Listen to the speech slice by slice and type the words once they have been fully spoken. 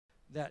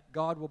that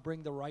God will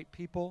bring the right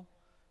people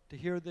to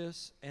hear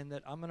this, and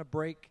that I'm going to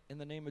break, in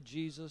the name of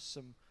Jesus,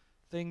 some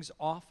things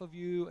off of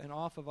you and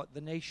off of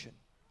the nation.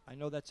 I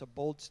know that's a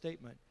bold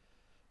statement,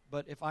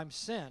 but if I'm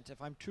sent,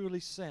 if I'm truly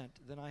sent,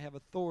 then I have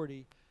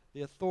authority,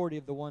 the authority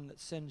of the one that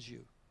sends you.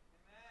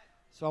 Amen.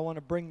 So I want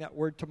to bring that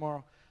word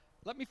tomorrow.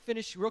 Let me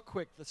finish real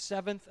quick the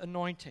seventh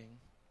anointing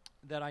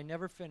that I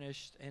never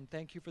finished, and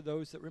thank you for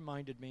those that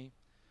reminded me.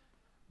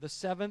 The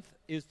seventh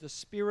is the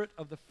spirit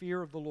of the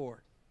fear of the Lord.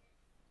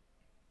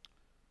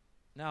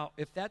 Now,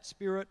 if that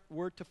spirit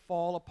were to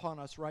fall upon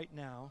us right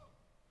now,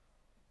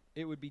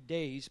 it would be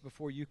days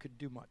before you could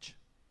do much.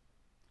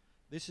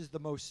 This is the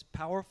most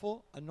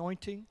powerful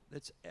anointing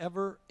that's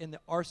ever in the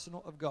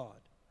arsenal of God.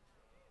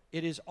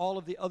 It is all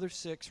of the other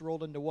six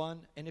rolled into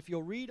one. And if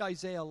you'll read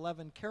Isaiah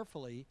 11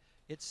 carefully,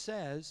 it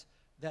says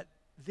that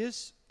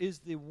this is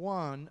the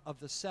one of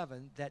the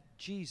seven that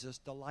Jesus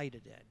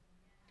delighted in.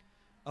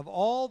 Of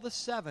all the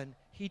seven,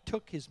 he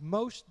took his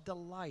most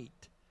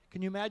delight.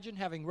 Can you imagine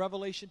having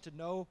revelation to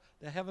know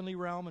the heavenly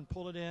realm and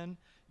pull it in?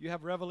 You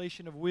have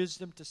revelation of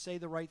wisdom to say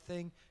the right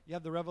thing. You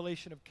have the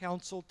revelation of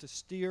counsel to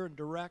steer and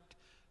direct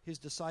his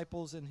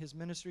disciples in his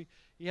ministry.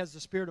 He has the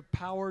spirit of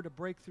power to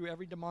break through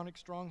every demonic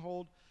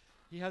stronghold.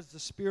 He has the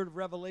spirit of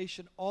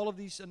revelation, all of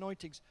these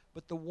anointings.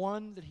 But the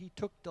one that he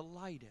took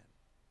delight in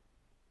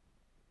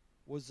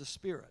was the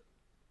spirit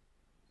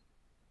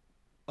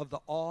of the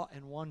awe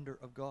and wonder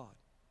of God.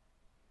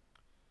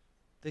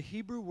 The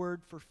Hebrew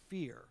word for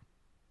fear,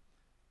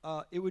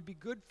 it would be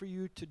good for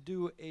you to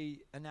do an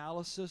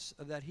analysis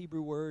of that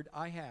Hebrew word.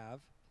 I have.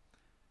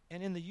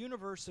 And in the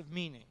universe of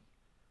meaning,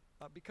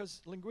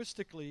 because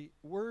linguistically,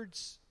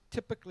 words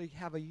typically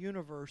have a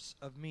universe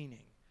of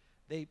meaning.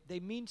 They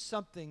mean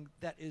something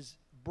that is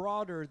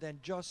broader than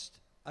just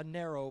a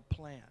narrow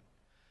plan.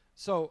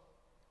 So,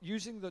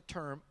 using the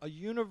term, a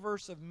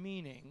universe of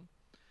meaning,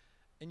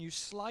 and you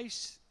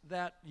slice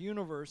that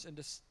universe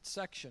into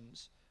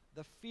sections,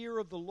 the fear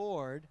of the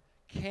Lord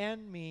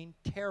can mean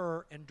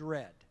terror and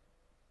dread.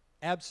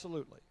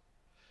 Absolutely.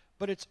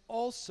 But it's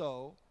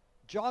also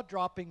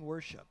jaw-dropping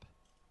worship.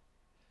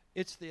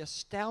 It's the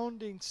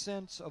astounding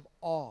sense of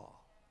awe.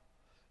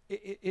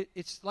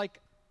 It's like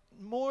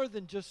more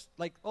than just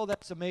like, oh,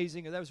 that's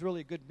amazing, or that was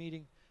really a good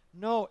meeting.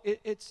 No,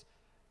 it's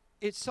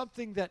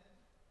something that,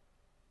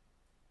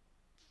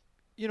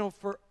 you know,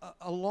 for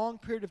a long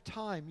period of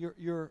time,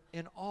 you're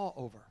in awe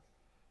over.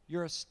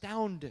 You're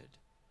astounded.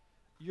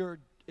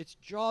 It's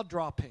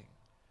jaw-dropping.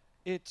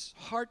 It's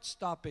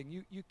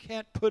heart-stopping. You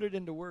can't put it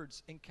into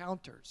words.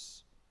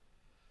 Encounters.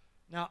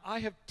 Now, I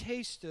have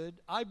tasted,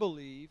 I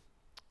believe,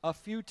 a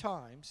few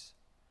times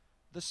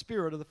the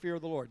spirit of the fear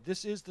of the Lord.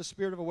 This is the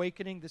spirit of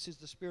awakening. This is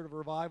the spirit of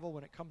revival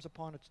when it comes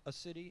upon a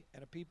city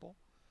and a people.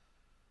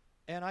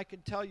 And I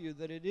can tell you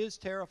that it is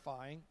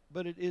terrifying,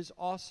 but it is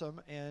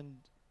awesome. And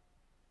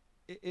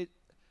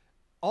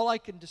all I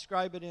can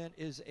describe it in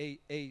is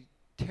a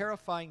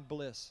terrifying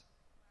bliss.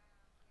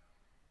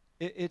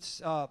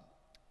 It's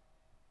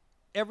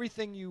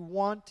everything you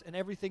want and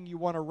everything you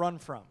want to run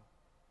from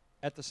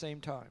at the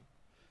same time.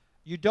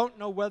 You don't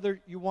know whether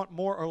you want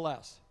more or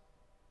less.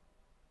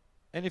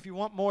 And if you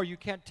want more, you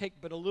can't take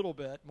but a little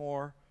bit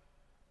more.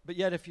 But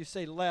yet if you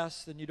say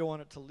less, then you don't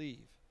want it to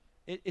leave.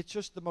 It's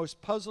just the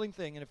most puzzling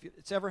thing. And if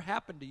it's ever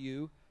happened to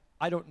you,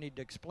 I don't need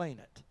to explain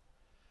it.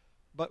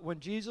 But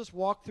when Jesus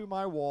walked through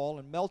my wall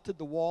and melted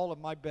the wall of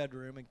my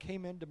bedroom and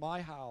came into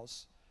my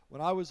house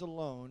when I was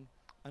alone,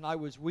 and I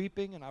was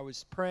weeping and I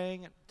was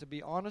praying, and to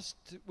be honest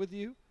with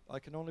you, I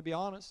can only be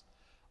honest,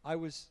 I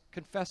was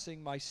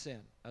confessing my sin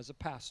as a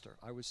pastor.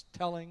 I was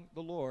telling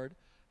the Lord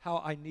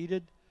how I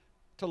needed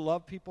to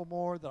love people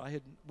more, that I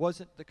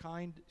wasn't the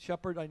kind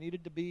shepherd I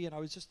needed to be, and I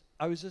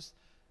was just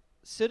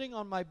sitting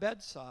on my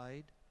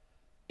bedside,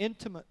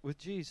 intimate with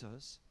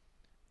Jesus,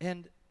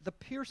 and the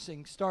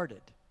piercing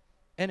started.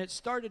 And it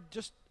started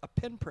just a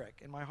pinprick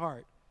in my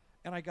heart.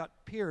 And I got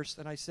pierced,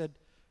 and I said,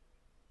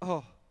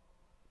 oh,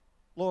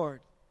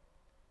 Lord,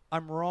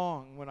 I'm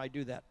wrong when I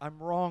do that. I'm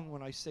wrong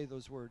when I say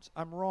those words.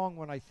 I'm wrong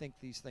when I think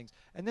these things.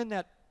 And then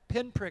that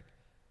pinprick,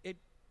 it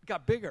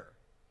got bigger.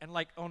 And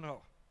like, oh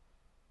no.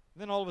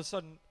 And then all of a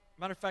sudden,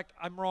 matter of fact,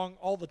 I'm wrong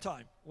all the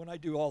time when I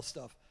do all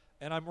stuff.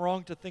 And I'm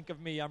wrong to think of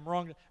me. I'm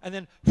wrong. And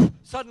then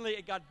suddenly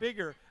it got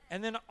bigger.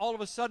 And then all of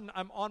a sudden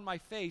I'm on my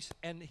face,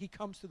 and he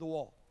comes through the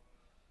wall.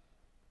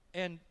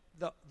 And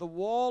the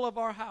wall of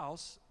our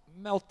house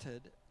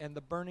melted, and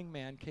the burning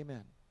man came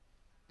in.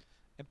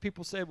 And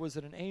people said, was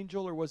it an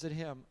angel or was it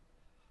him?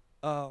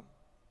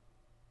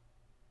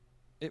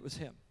 It was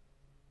him.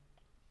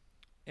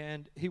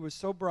 And he was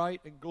so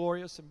bright and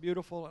glorious and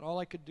beautiful, and all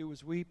I could do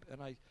was weep,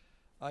 and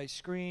I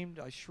screamed,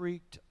 I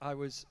shrieked, I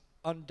was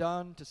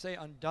undone. To say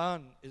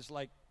undone is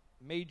like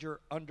major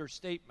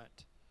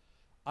understatement.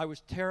 I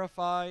was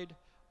terrified,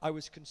 I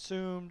was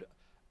consumed.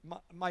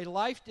 My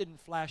life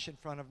didn't flash in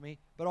front of me,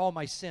 but all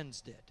my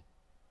sins did.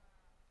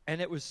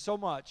 And it was so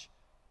much.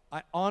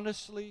 I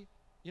honestly,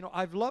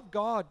 I've loved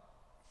God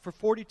for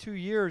 42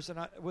 years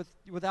and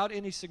without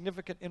any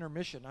significant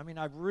intermission. I mean,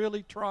 I've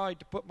really tried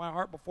to put my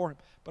heart before him.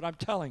 But I'm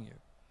telling you,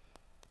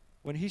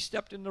 When he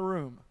stepped in the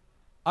room,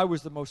 I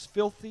was the most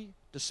filthy,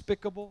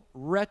 despicable,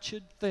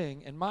 wretched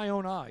thing in my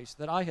own eyes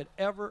that I had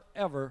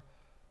ever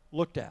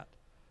looked at.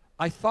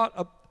 I thought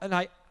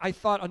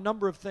a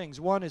number of things.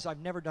 One is I've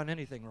never done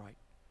anything right.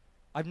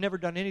 I've never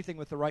done anything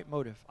with the right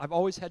motive. I've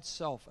always had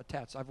self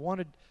attached. I've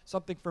wanted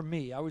something for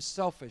me. I was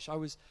selfish. I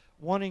was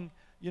wanting,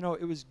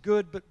 it was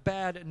good but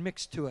bad and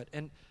mixed to it.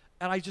 And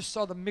I just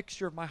saw the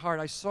mixture of my heart.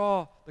 I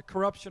saw the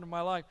corruption of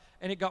my life,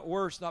 and it got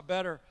worse, not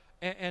better.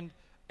 And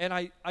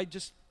I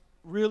just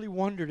really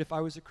wondered if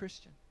I was a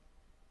Christian.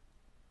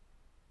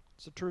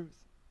 It's the truth.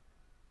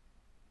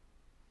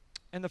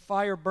 And the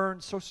fire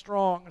burned so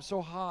strong and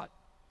so hot,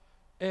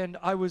 and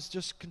I was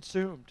just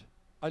consumed.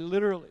 I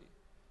literally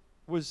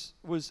was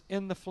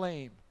in the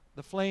flame.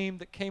 The flame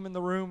that came in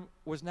the room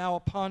was now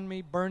upon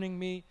me, burning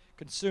me,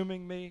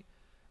 consuming me,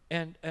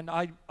 and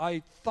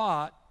I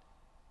thought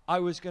I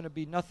was going to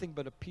be nothing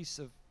but a piece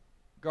of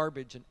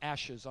garbage and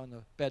ashes on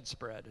the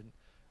bedspread,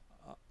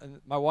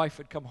 and my wife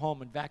would come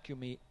home and vacuum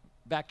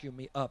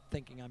me up,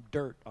 thinking I'm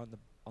dirt on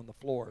the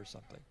floor or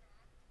something.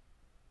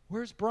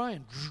 Where's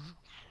Brian?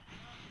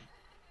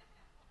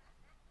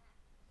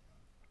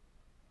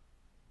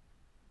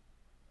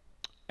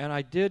 And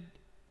I did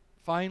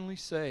finally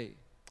say,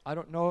 I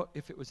don't know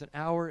if it was an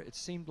hour, it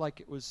seemed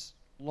like it was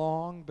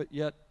long, but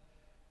yet,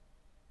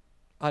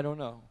 I don't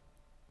know.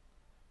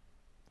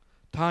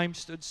 Time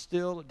stood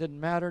still, it didn't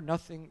matter,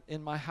 nothing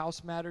in my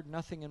house mattered,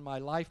 nothing in my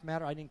life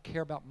mattered. I didn't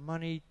care about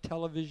money,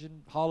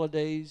 television,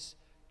 holidays,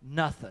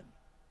 nothing.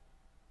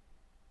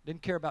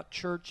 Didn't care about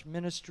church,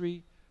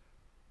 ministry,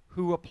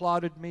 who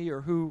applauded me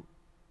or who,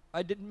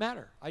 it didn't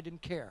matter. I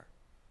didn't care.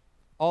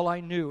 All I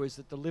knew is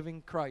that the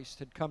living Christ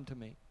had come to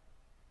me.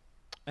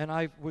 And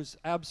I was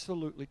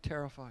absolutely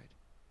terrified.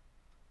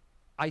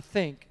 I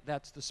think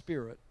that's the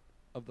spirit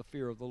of the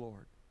fear of the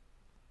Lord.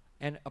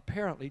 And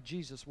apparently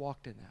Jesus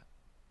walked in that.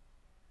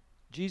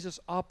 Jesus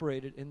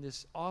operated in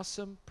this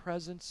awesome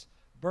presence,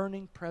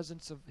 burning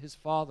presence of his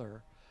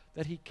Father,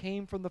 that he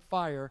came from the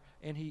fire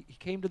and he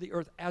came to the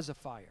earth as a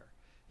fire.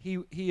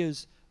 He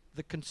is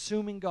the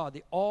consuming God,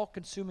 the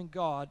all-consuming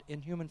God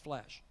in human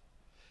flesh.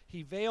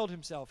 He veiled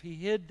himself. He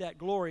hid that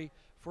glory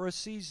for a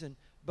season,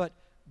 but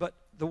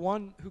the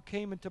one who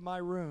came into my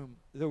room,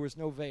 there was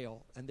no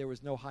veil and there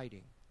was no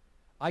hiding.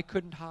 I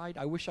couldn't hide.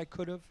 I wish I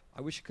could have.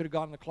 I wish I could have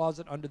gone in the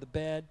closet, under the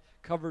bed,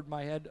 covered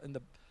my head in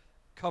the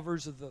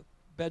covers of the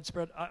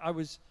bedspread. I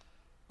was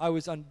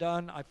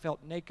undone. I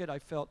felt naked. I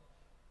felt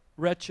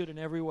wretched in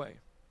every way.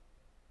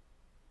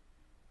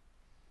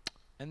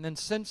 And then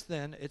since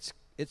then,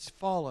 it's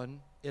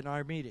fallen in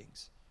our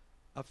meetings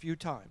a few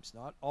times,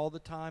 not all the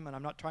time, and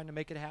I'm not trying to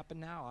make it happen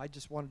now. I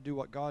just want to do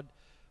what God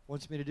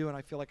wants me to do, and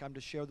I feel like I'm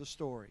to share the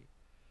story.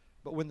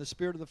 But when the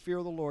spirit of the fear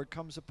of the Lord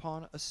comes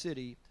upon a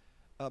city,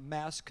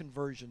 mass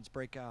conversions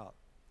break out.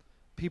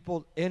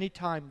 People,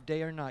 anytime,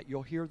 day or night,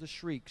 you'll hear the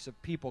shrieks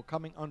of people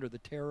coming under the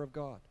terror of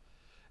God.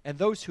 And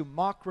those who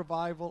mock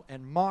revival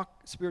and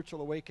mock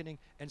spiritual awakening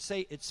and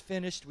say it's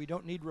finished, we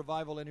don't need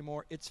revival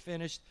anymore, it's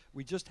finished,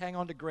 we just hang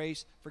on to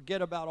grace,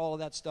 forget about all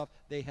of that stuff,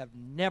 they have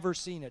never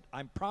seen it.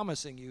 I'm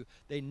promising you,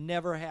 they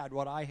never had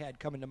what I had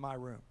come into my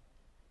room.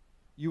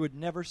 You would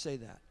never say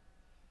that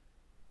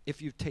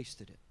if you've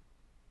tasted it.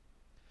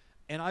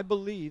 And I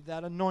believe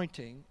that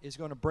anointing is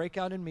going to break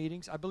out in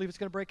meetings. I believe it's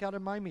going to break out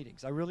in my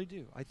meetings. I really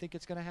do. I think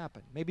it's going to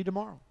happen. Maybe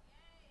tomorrow.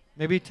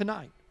 Maybe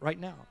tonight, right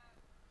now.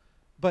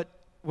 But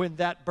when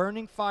that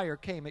burning fire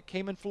came, it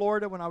came in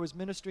Florida when I was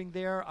ministering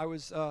there.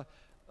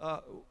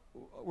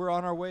 We're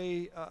on our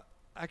way.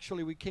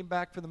 Actually, we came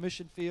back from the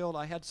mission field.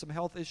 I had some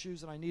health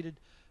issues, and I needed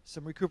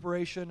some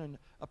recuperation. And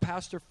a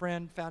pastor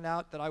friend found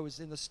out that I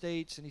was in the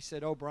States, and he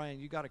said, "Oh, Brian,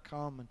 you got to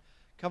come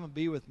and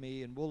be with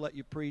me, and we'll let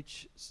you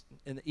preach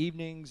in the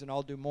evenings, and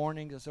I'll do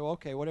mornings." I said, well,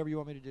 "Okay, whatever you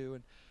want me to do."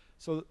 And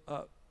so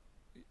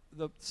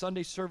the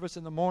Sunday service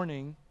in the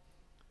morning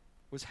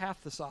was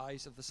half the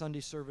size of the Sunday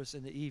service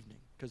in the evening,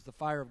 because the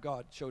fire of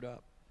God showed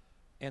up,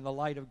 and the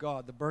light of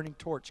God, the burning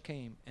torch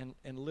came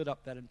and lit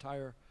up that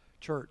entire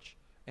church,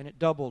 and it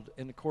doubled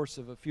in the course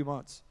of a few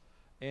months.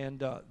 And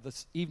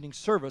the evening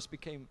service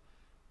became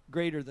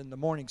greater than the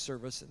morning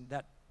service, and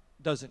that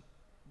doesn't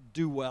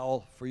do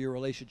well for your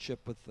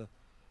relationship with the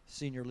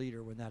senior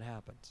leader when that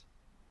happens.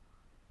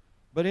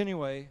 But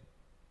anyway,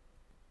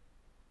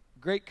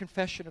 great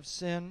confession of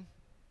sin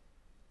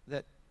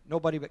that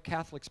nobody but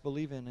Catholics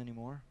believe in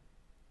anymore.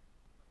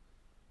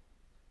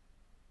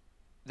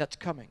 That's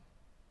coming.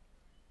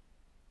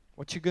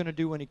 What you going to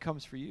do when he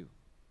comes for you?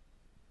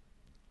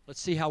 Let's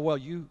see how well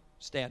you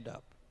stand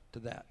up to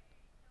that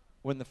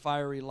when the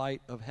fiery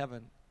light of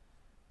heaven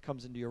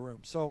comes into your room.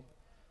 So,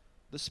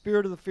 the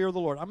spirit of the fear of the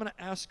Lord. I'm going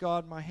to ask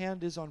God. My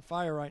hand is on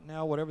fire right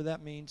now, whatever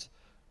that means.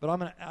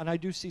 But and I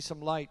do see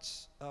some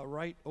lights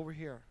right over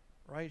here,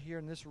 right here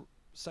in this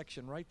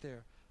section, right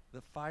there.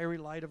 The fiery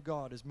light of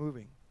God is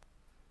moving.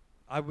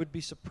 I would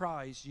be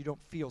surprised you don't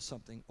feel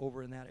something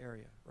over in that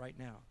area right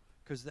now,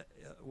 because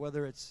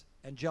whether it's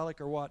angelic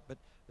or what, but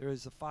there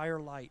is a fire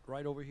light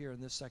right over here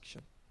in this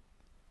section.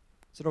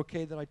 Is it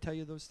okay that I tell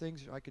you those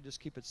things, or I could just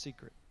keep it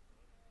secret?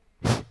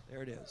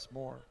 There it is,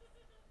 more.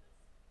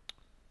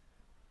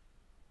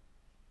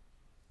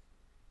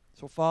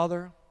 So,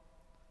 Father,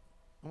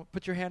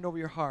 put your hand over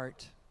your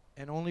heart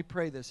and only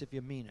pray this if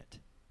you mean it.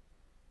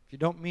 If you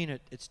don't mean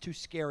it, it's too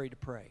scary to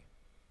pray.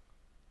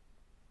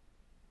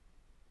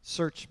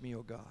 Search me,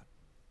 O God.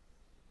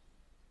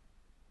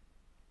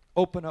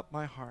 Open up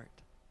my heart.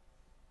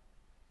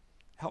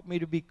 Help me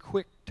to be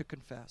quick to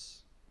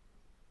confess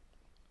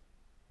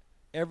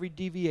every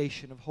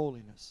deviation of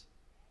holiness.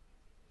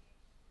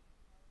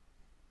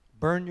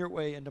 Burn your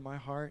way into my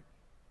heart.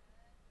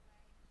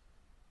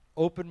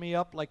 Open me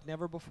up like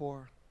never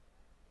before.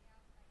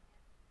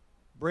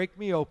 Break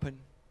me open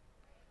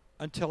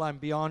until I'm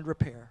beyond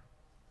repair.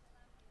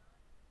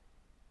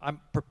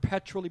 I'm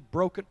perpetually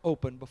broken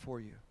open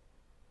before you.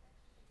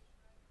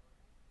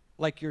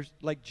 Like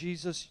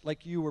Jesus,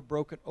 like you were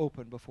broken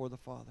open before the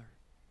Father.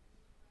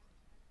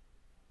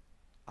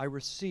 I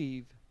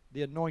receive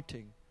the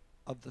anointing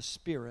of the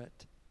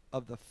Spirit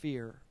of the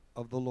fear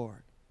of the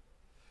Lord.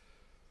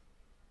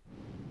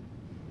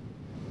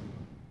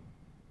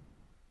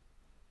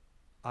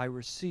 I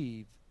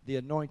receive the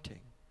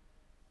anointing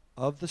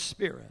of the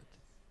Spirit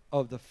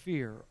of the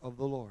fear of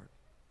the Lord.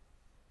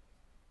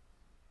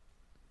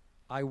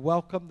 I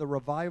welcome the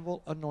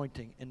revival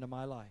anointing into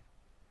my life.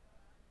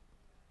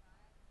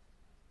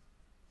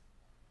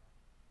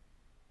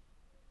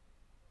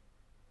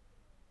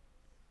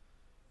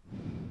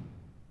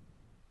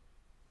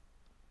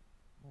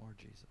 More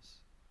Jesus.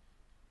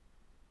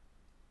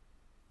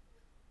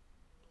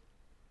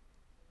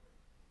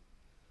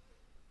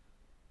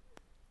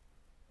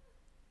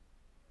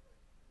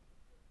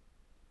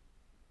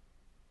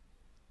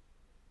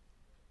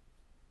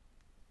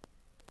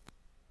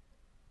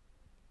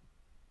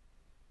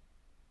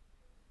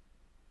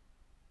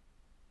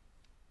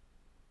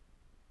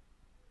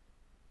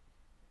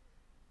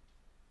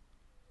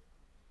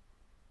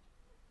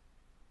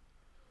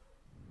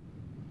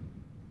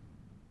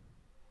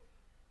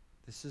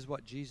 This is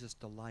what Jesus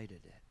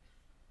delighted in.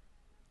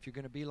 If you're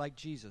going to be like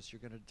Jesus,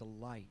 you're going to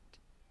delight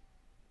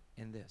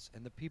in this.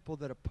 And the people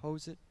that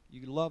oppose it,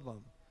 you love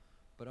them,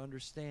 but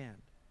understand,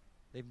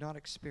 they've not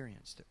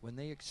experienced it. When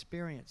they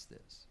experience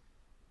this,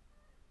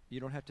 you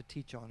don't have to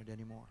teach on it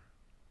anymore.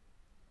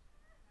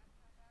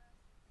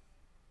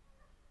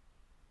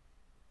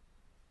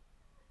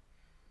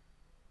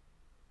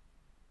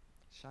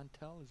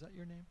 Chantel, is that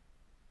your name?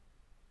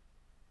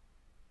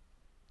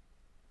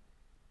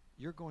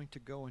 You're going to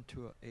go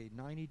into a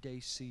 90-day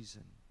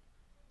season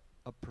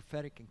of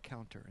prophetic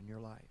encounter in your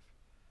life.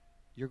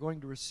 You're going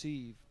to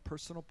receive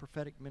personal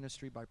prophetic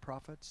ministry by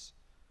prophets.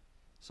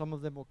 Some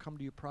of them will come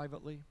to you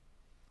privately,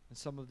 and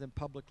some of them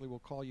publicly will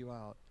call you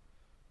out.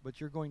 But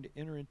you're going to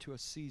enter into a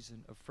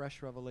season of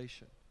fresh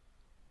revelation.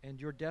 And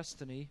your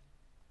destiny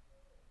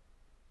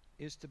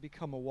is to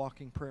become a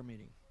walking prayer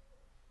meeting.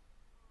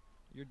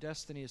 Your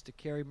destiny is to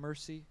carry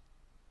mercy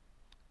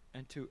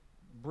and to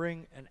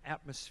bring an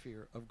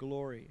atmosphere of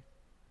glory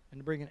and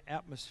to bring an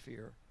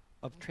atmosphere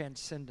of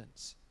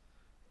transcendence.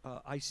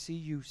 I see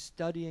you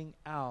studying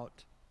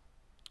out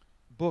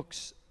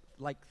books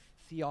like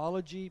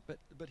theology,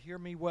 but hear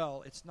me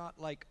well, it's not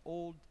like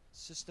old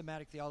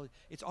systematic theology.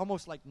 It's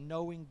almost like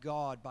Knowing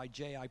God by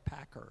J.I.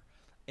 Packer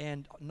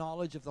and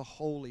Knowledge of the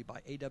Holy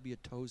by A.W.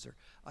 Tozer.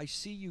 I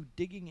see you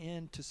digging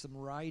into some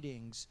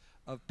writings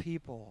of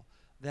people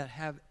that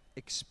have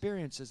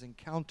experiences,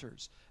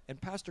 encounters,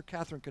 and Pastor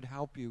Catherine could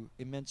help you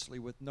immensely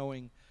with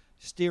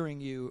steering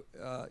you,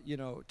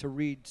 to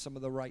read some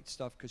of the right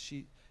stuff, because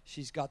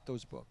she's got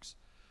those books.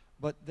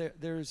 But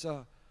there's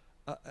a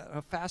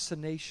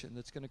fascination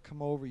that's going to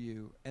come over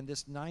you, and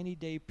this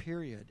 90-day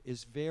period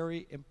is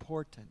very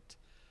important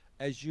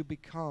as you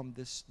become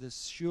this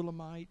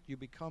Shulamite. You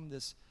become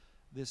this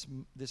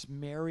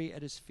Mary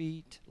at his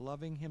feet,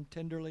 loving him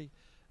tenderly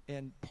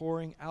and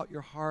pouring out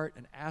your heart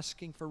and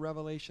asking for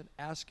revelation,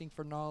 asking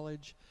for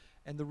knowledge.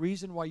 And the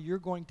reason why you're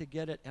going to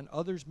get it and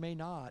others may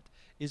not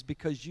is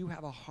because you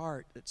have a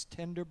heart that's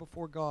tender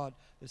before God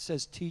that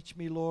says, teach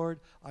me, Lord.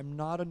 I'm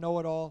not a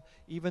know-it-all,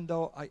 even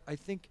though I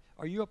think,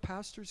 are you a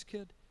pastor's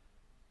kid?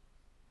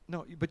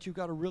 No, but you've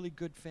got a really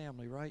good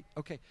family, right?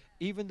 Okay,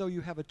 even though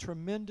you have a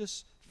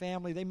tremendous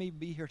family, they may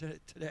be here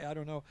today, I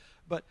don't know,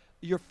 but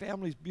your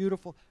family's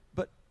beautiful,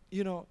 but,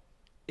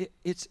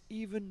 it's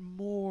even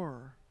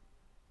more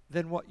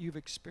than what you've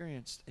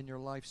experienced in your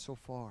life so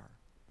far.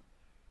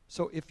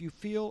 So if you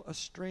feel a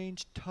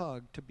strange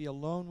tug to be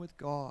alone with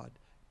God,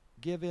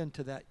 give in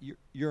to that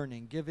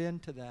yearning. Give in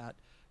to that,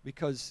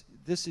 because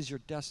this is your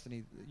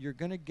destiny. You're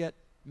going to get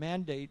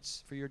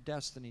mandates for your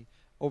destiny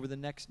over the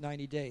next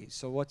 90 days.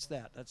 So what's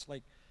that? That's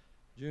like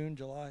June,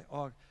 July,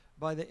 August.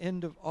 By the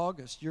end of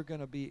August, you're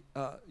going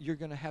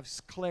to have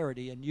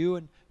clarity, and you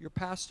and your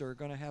pastor are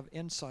going to have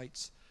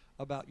insights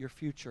about your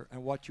future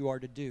and what you are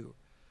to do.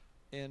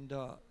 And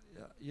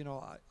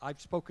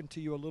I've spoken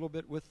to you a little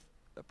bit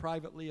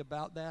privately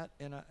about that,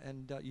 and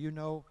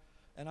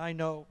I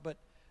know, but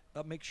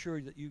make sure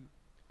that you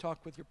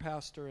talk with your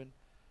pastor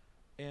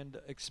and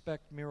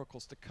expect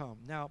miracles to come.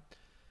 Now,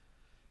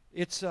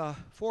 It's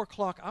 4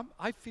 o'clock.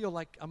 I feel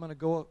like I'm going to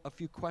go a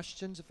few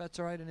questions, if that's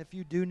all right. And if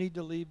you do need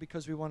to leave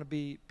because we want to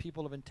be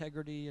people of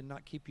integrity and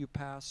not keep you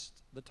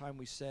past the time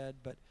we said,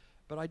 but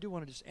I do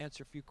want to just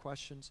answer a few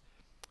questions.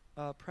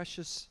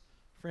 Precious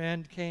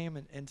friend came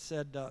and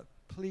said,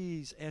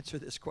 please answer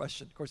this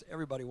question. Of course,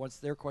 everybody wants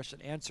their question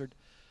answered.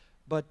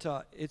 But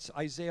it's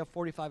Isaiah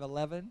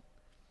 45:11.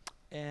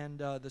 And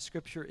the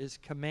scripture is,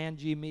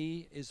 command ye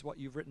me, is what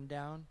you've written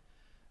down.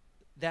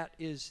 That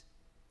is...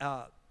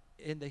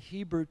 in the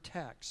Hebrew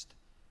text,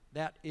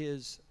 that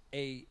is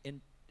a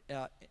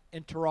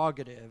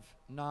interrogative,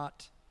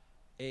 not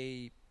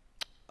a,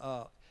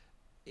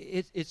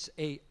 it's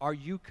a, are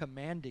you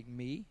commanding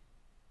me?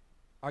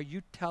 Are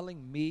you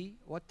telling me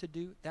what to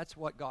do? That's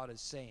what God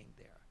is saying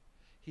there.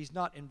 He's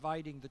not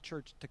inviting the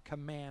church to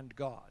command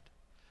God,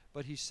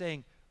 but he's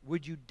saying,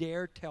 would you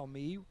dare tell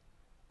me?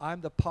 I'm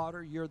the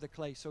potter, you're the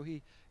clay. So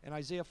he, in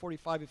Isaiah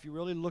 45, if you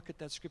really look at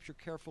that scripture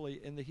carefully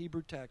in the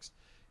Hebrew text,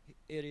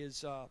 it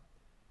is...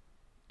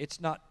 it's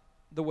not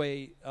the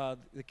way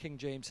the King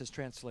James has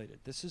translated.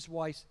 This is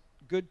why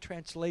good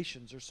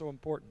translations are so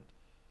important.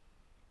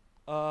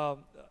 I'm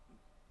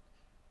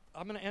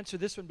going to answer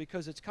this one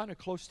because it's kind of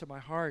close to my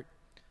heart,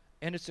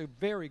 and it's a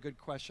very good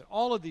question.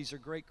 All of these are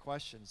great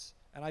questions,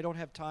 and I don't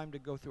have time to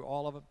go through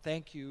all of them.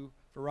 Thank you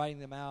for writing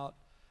them out,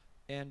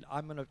 and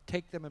I'm going to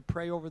take them and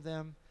pray over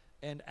them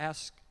and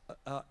ask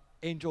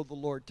Angel of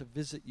the Lord to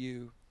visit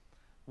you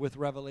with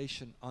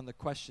revelation on the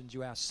questions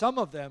you asked. Some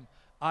of them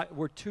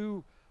were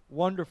too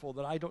wonderful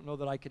that I don't know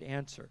that I could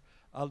answer.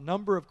 A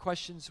number of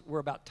questions were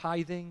about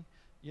tithing.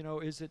 You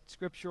know, is it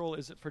scriptural?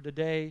 Is it for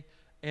today?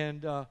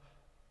 And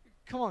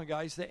come on,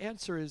 guys. The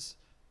answer is,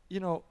 you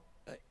know,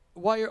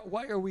 why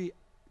are we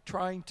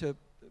trying to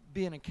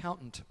be an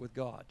accountant with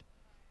God?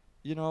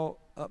 You know,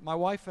 my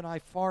wife and I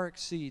far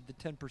exceed the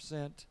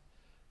 10%.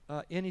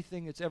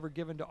 Anything that's ever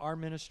given to our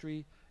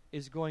ministry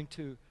is going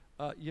to,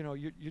 you know,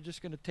 you're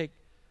just going to take.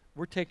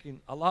 We're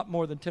taking a lot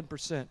more than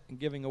 10% and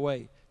giving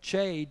away.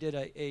 Che did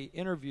a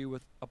interview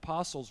with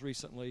apostles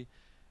recently,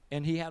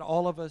 and he had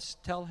all of us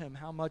tell him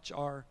how much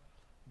our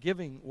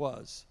giving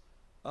was.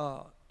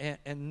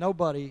 And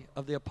nobody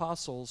of the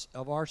apostles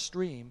of our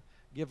stream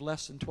give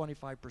less than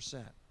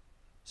 25%.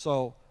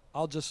 So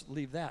I'll just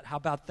leave that. How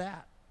about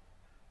that?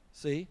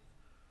 See?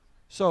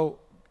 So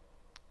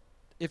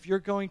if you're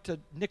going to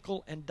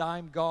nickel and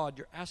dime God,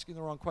 you're asking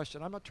the wrong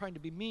question. I'm not trying to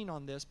be mean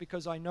on this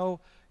because I know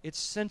it's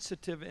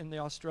sensitive in the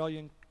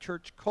Australian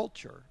church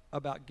culture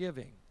about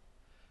giving.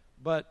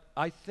 But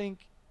I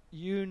think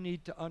you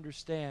need to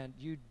understand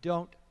you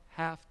don't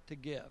have to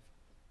give.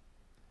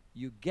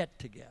 You get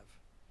to give.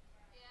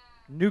 Yeah.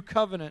 New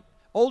covenant,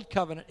 old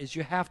covenant is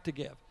you have to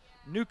give.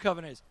 Yeah. New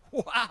covenant is,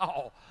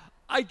 wow,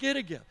 I get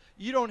to give.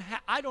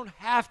 I don't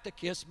have to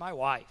kiss my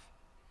wife.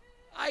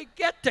 I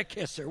get to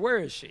kiss her. Where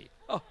is she?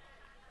 Oh.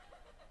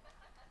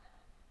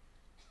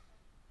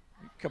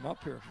 You come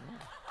up here.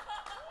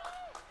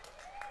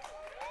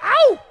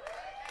 Ow!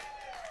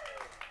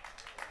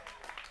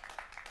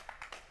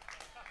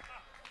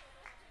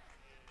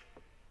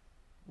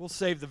 We'll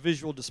save the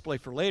visual display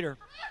for later.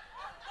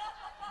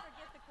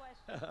 Forget the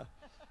question.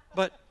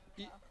 But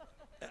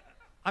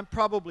I'm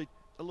probably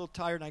a little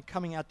tired and I'm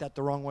coming at that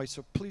the wrong way,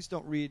 so please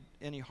don't read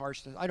any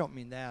harshness. I don't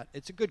mean that.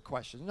 It's a good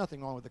question. There's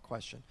nothing wrong with the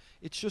question.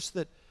 It's just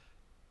that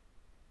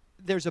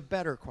there's a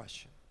better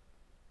question.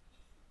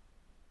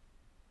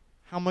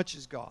 How much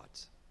is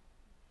God's?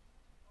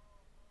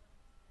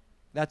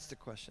 That's the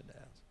question to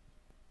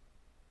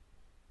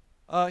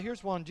ask.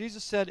 Here's one.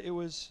 Jesus said it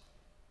was,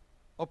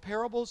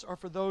 parables are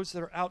for those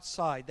that are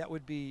outside. That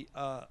would be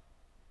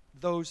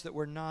those that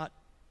were not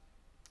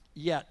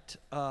yet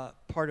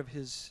part of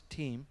his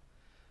team.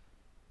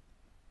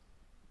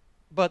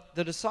 But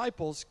the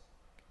disciples,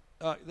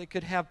 they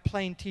could have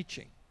plain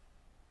teaching.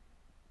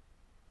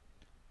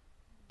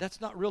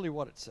 That's not really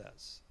what it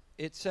says.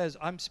 It says,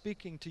 I'm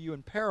speaking to you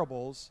in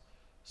parables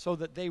so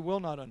that they will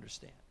not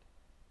understand.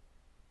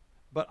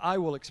 But I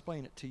will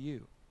explain it to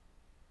you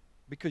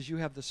because you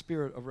have the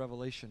spirit of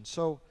revelation.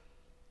 So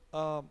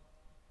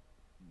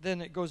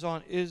then it goes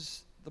on,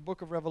 is the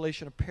book of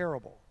Revelation a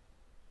parable?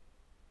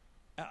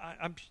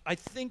 I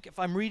think if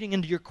I'm reading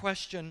into your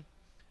question,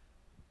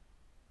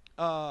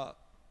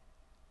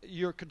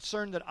 you're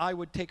concerned that I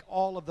would take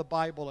all of the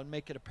Bible and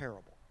make it a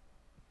parable.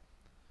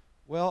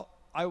 Well,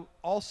 I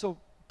also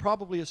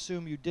probably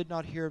assume you did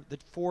not hear the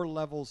 4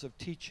 levels of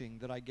teaching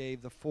that I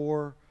gave, the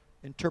 4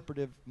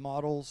 interpretive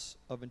models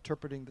of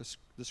interpreting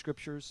the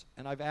scriptures.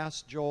 And I've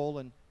asked Joel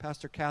and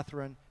Pastor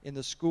Catherine in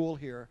the school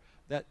here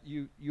that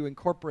you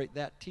incorporate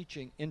that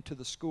teaching into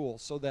the school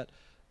so that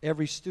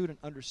every student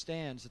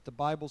understands that the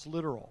Bible's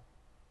literal,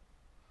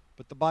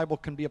 but the Bible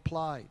can be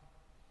applied,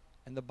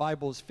 and the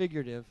Bible is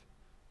figurative,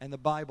 and the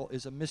Bible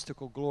is a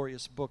mystical,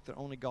 glorious book that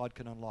only God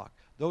can unlock.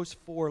 Those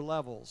 4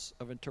 levels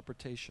of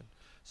interpretation.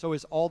 So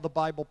is all the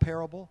Bible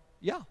parable?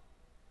 Yeah.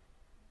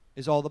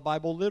 Is all the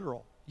Bible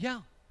literal?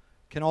 Yeah.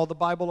 Can all the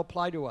Bible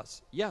apply to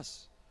us?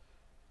 Yes.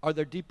 Are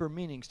there deeper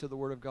meanings to the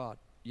Word of God?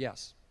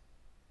 Yes.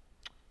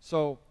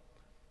 So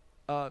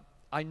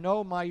I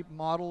know my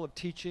model of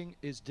teaching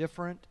is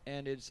different,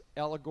 and it's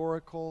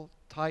allegorical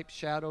type,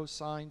 shadows,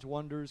 signs,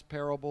 wonders,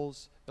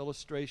 parables,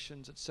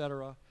 illustrations,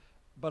 etc.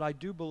 But I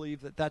do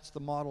believe that that's the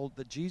model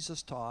that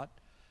Jesus taught,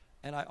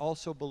 and I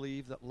also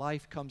believe that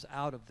life comes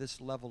out of this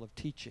level of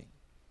teaching.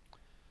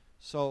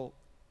 So,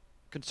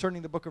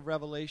 concerning the book of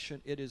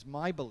Revelation, it is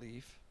my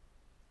belief,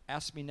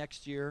 ask me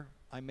next year,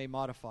 I may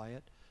modify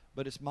it,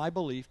 but it's my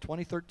belief,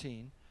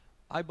 2013,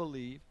 I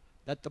believe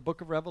that the book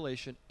of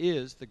Revelation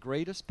is the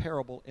greatest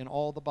parable in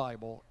all the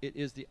Bible. It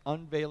is the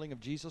unveiling of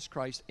Jesus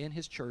Christ in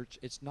his church.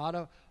 It's not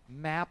a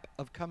map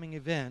of coming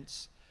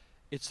events.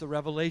 It's the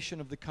revelation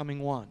of the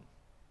coming one.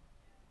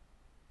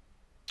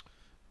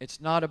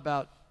 It's not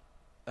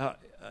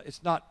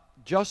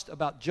just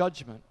about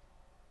judgment,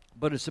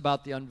 but it's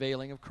about the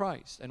unveiling of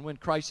Christ. And when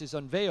Christ is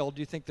unveiled,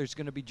 do you think there's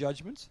going to be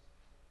judgments?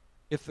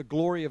 If the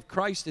glory of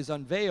Christ is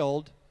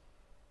unveiled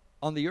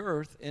on the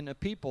earth in a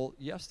people,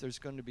 yes, there's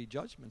going to be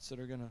judgments that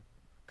are going to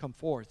come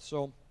forth.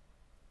 So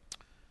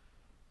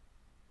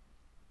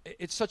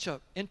it's such an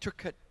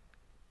intricate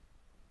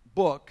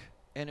book,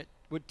 and it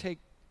would take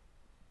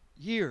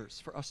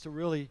years for us to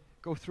really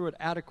go through it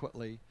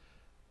adequately.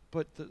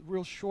 But the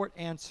real short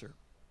answer,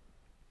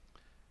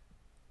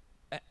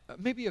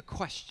 maybe a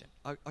question,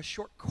 a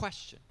short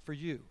question for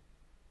you,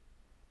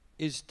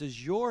 is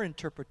does your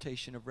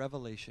interpretation of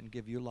Revelation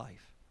give you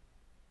life,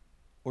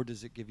 or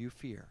does it give you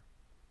fear?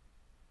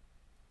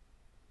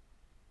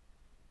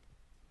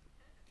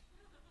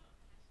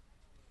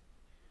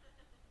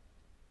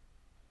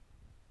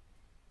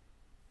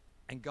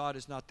 And God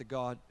is not the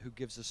God who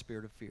gives the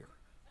spirit of fear.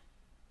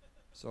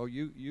 So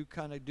you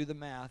kind of do the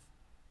math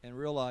and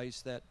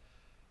realize that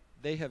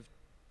they've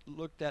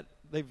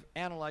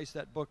analyzed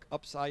that book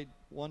upside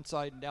one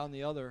side and down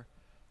the other,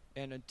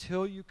 and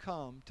until you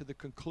come to the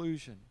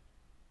conclusion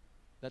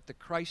that the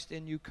Christ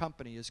in you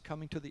company is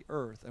coming to the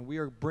earth, and we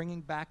are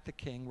bringing back the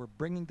King, we're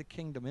bringing the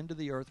kingdom into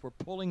the earth, we're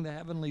pulling the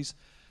heavenlies.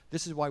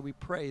 This is why we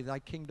pray, thy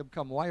kingdom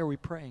come. Why are we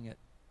praying it?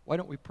 Why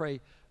don't we pray,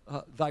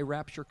 thy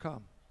rapture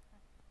come?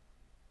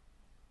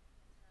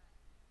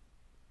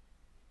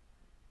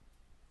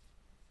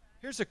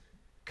 Here's a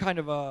kind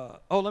of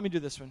a, let me do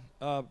this one.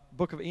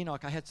 Book of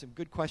Enoch, I had some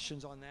good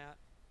questions on that.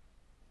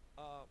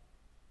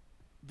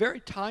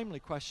 Very timely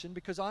question,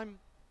 because I'm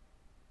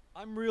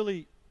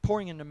really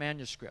pouring into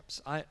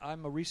manuscripts.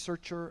 I'm a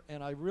researcher,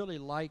 and I really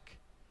like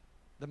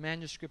the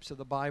manuscripts of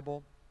the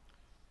Bible.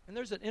 And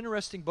there's an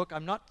interesting book.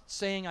 I'm not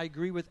saying I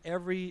agree with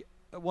every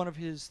one of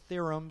his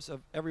theorems,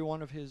 of every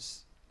one of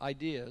his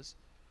ideas,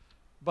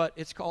 but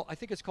I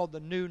think it's called the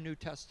New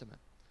Testament.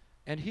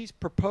 And he's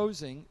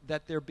proposing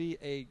that there be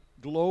a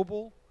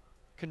global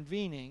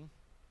convening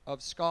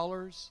of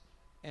scholars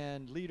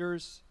and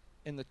leaders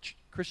in the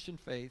Christian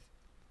faith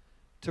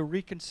to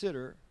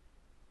reconsider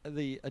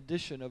the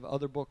addition of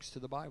other books to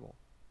the Bible.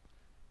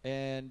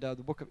 And the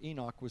book of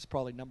Enoch was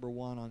probably number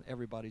one on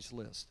everybody's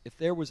list. If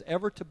there was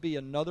ever to be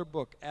another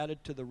book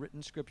added to the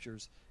written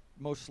scriptures,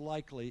 most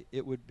likely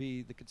it would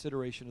be the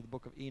consideration of the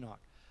book of Enoch.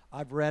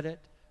 I've read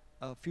it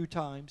a few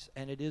times,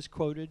 and it is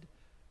quoted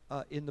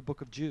in the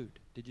book of Jude.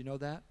 Did you know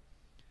that?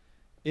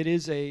 It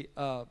is a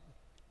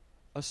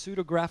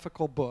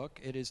pseudographical book.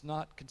 It is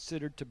not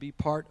considered to be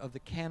part of the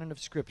canon of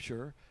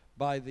Scripture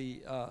by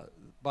the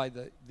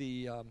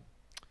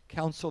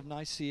Council of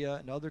Nicaea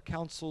and other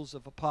councils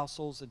of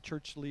apostles and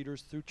church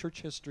leaders through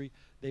church history.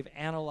 They've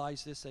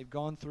analyzed this. They've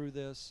gone through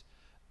this,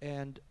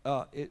 and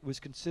it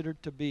was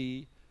considered to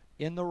be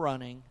in the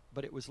running,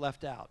 but it was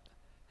left out.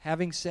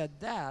 Having said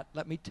that,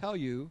 let me tell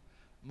you,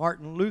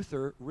 Martin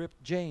Luther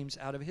ripped James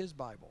out of his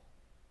Bible.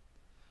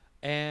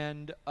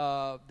 And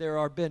there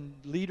have been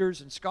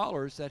leaders and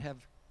scholars that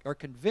are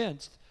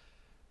convinced.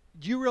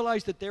 Do you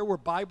realize that there were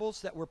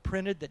Bibles that were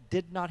printed that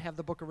did not have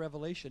the book of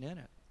Revelation in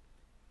it?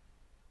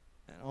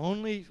 And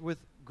only with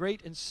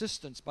great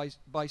insistence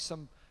by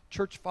some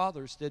church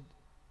fathers did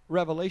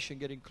Revelation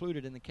get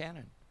included in the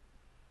canon.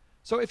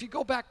 So if you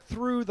go back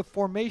through the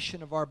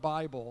formation of our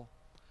Bible,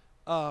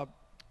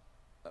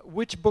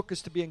 which book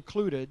is to be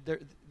included?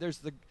 Let's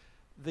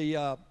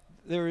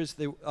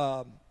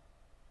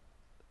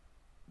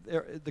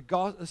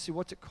see,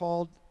 what's it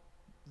called?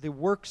 The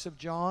Works of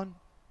John?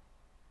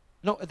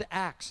 No, the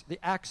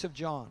Acts of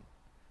John.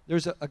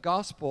 There's a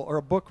gospel or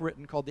a book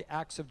written called the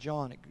Acts of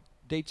John. It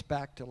dates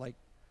back to like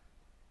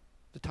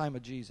the time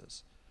of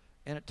Jesus.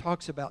 And it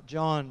talks about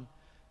John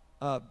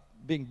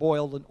being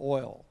boiled in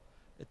oil.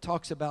 It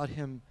talks about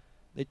him,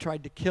 they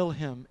tried to kill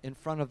him in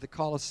front of the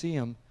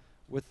Colosseum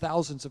with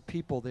thousands of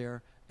people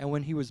there. And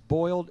when he was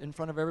boiled in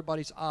front of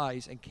everybody's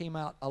eyes and came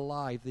out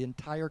alive, the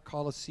entire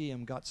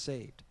Colosseum got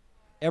saved.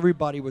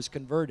 Everybody was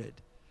converted.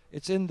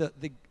 It's in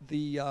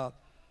the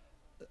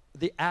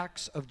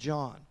Acts of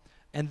John.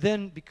 And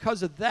then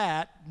because of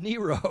that,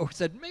 Nero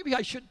said, maybe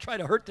I shouldn't try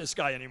to hurt this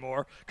guy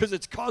anymore because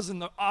it's causing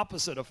the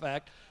opposite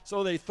effect.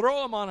 So they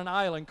throw him on an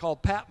island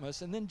called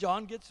Patmos, and then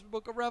John gets the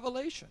book of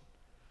Revelation.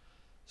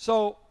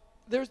 So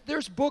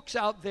there's books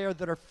out there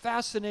that are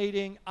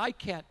fascinating. I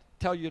can't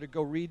tell you to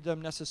go read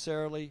them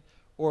necessarily,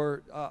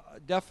 or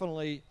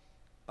definitely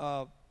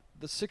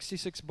the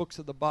 66 books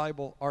of the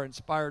Bible are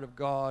inspired of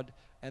God,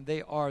 and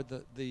they are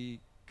the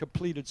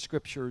completed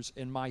scriptures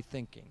in my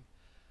thinking.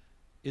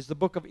 Is the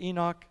book of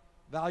Enoch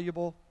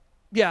valuable?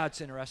 Yeah,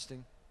 it's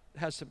interesting. It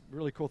has some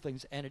really cool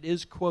things, and it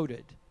is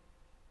quoted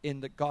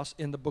in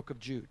the book of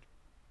Jude.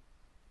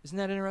 Isn't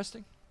that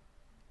interesting?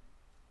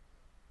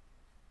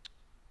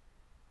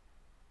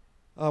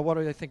 What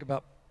do I think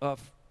about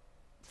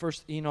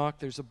First Enoch?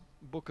 There's a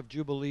book of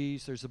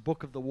Jubilees. There's a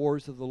book of the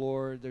Wars of the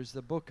Lord. There's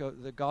the book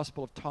of the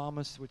Gospel of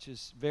Thomas, which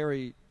is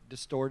very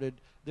distorted.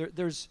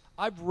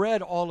 I've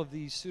read all of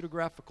these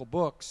pseudographical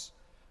books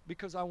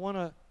because I want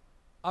to,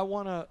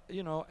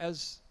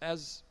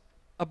 as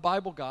a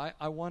Bible guy,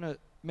 I want to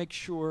make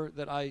sure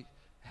that I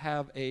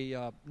have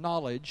a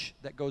knowledge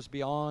that goes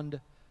beyond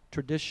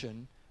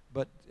tradition,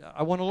 but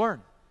I want to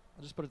learn.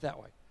 I'll just put it that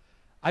way.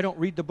 I don't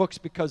read the books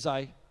because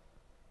I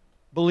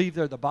believe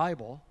they're the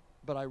Bible,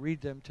 but I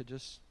read them to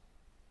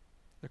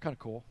they're kind of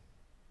cool.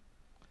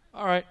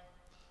 All right.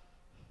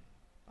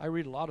 I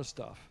read a lot of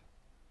stuff.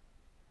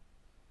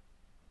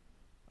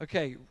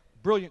 Okay,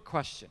 brilliant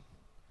question.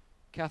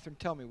 Catherine,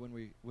 tell me when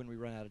we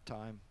run out of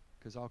time,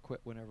 because I'll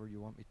quit whenever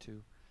you want me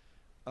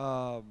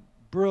to.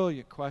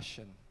 Brilliant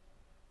question.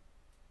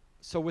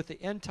 So with the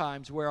end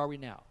times, where are we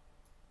now?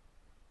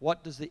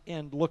 What does the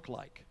end look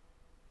like?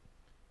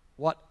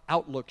 What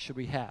outlook should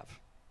we have?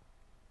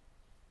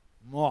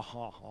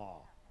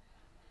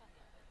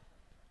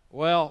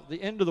 Well,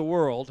 the end of the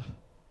world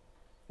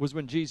was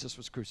when Jesus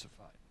was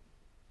crucified.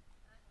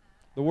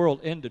 The world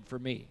ended for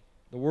me.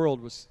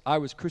 I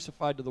was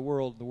crucified to the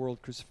world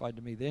crucified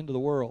to me. The end of the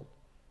world,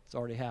 it's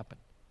already happened.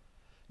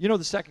 You know,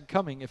 the second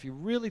coming, if you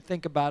really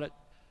think about it,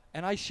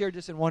 and I shared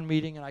this in one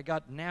meeting, and I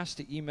got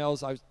nasty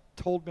emails.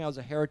 Told me I was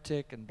a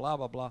heretic and blah,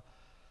 blah, blah.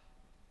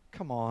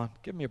 Come on,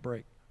 give me a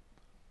break.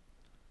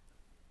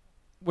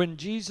 When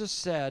Jesus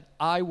said,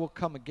 I will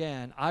come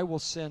again, I will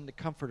send the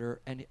Comforter,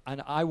 and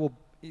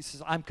he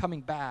says, I'm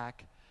coming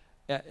back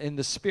in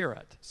the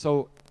Spirit.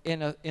 So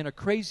in a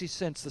crazy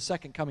sense, the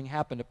second coming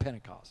happened at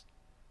Pentecost.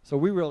 So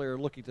we really are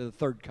looking to the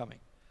third coming.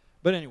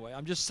 But anyway,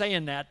 I'm just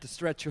saying that to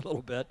stretch you a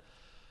little bit.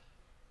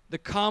 The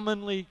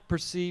commonly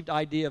perceived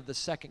idea of the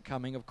second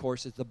coming, of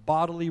course, is the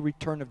bodily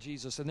return of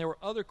Jesus. And there were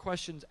other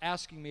questions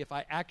asking me if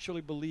I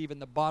actually believe in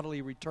the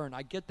bodily return.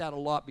 I get that a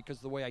lot because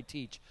of the way I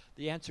teach.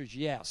 The answer is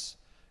yes.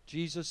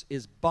 Jesus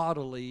is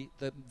bodily.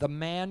 The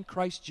man,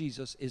 Christ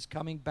Jesus, is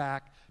coming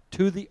back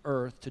to the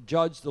earth to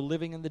judge the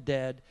living and the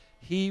dead.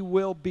 He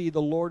will be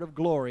the Lord of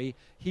glory.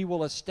 He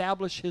will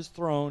establish his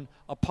throne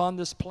upon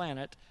this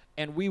planet,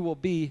 and we will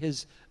be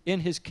in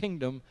his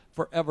kingdom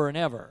forever and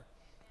ever.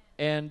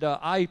 And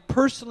I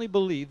personally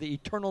believe the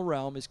eternal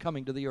realm is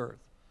coming to the earth,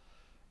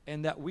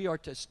 and that we are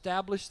to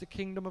establish the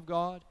kingdom of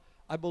God.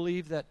 I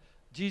believe that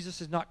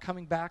Jesus is not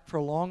coming back for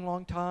a long,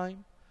 long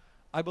time.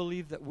 I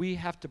believe that we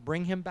have to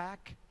bring him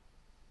back,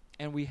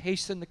 and we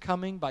hasten the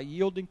coming by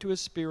yielding to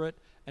his Spirit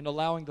and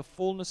allowing the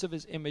fullness of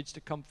his image to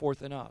come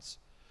forth in us.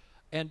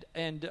 And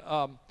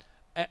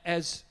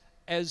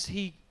as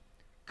he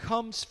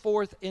comes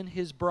forth in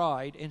his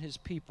bride, in his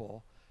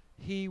people,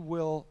 he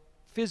will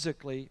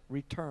physically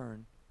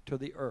return to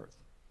the earth.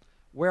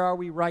 Where are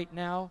we right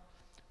now?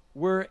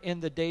 We're in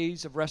the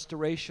days of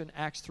restoration,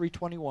 Acts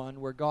 3:21,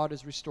 where God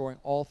is restoring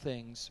all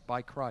things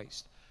by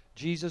Christ.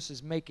 Jesus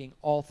is making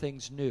all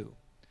things new.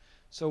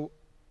 So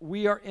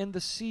we are in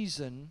the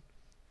season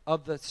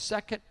of the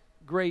second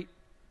great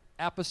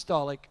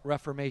apostolic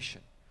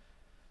reformation.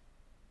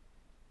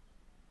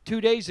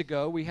 2 days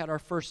ago, we had our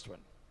first one.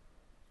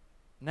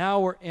 Now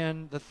we're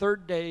in the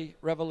third day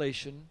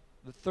revelation,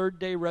 the third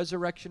day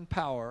resurrection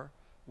power.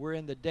 We're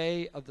in the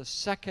day of the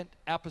second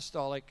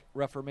apostolic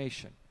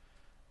reformation.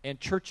 And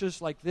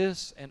churches like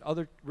this and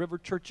other river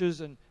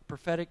churches and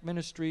prophetic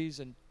ministries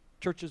and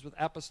churches with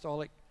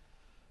apostolic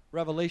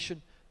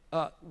revelation,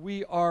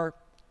 we are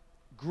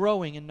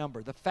growing in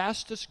number. The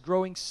fastest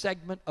growing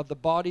segment of the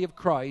body of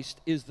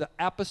Christ is the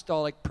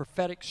apostolic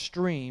prophetic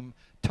stream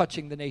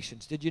touching the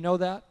nations. Did you know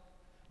that?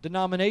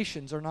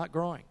 Denominations are not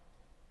growing.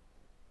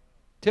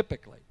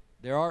 Typically.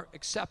 There are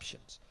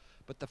exceptions.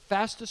 But the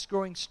fastest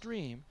growing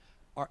stream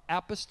are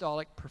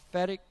apostolic,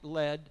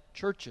 prophetic-led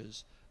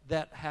churches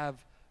that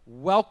have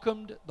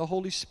welcomed the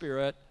Holy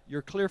Spirit.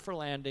 You're clear for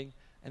landing.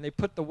 And they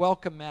put the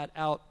welcome mat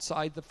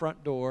outside the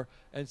front door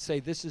and say,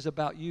 this is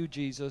about you,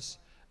 Jesus.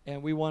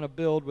 And we want to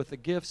build with the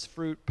gifts,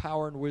 fruit,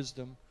 power, and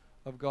wisdom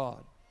of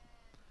God.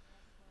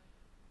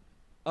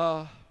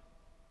 I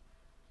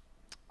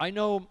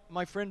know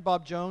my friend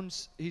Bob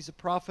Jones. He's a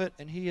prophet,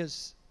 and he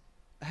has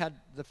had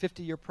the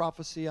 50-year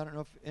prophecy. I don't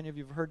know if any of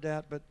you have heard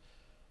that, but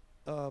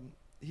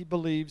he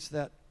believes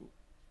that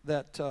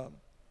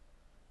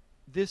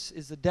this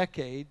is a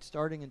decade,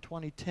 starting in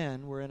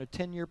 2010. We're in a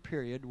 10-year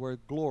period where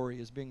glory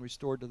is being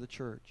restored to the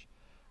church.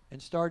 And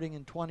starting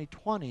in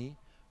 2020,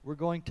 we're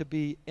going to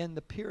be in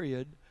the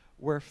period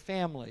where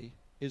family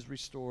is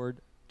restored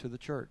to the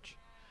church.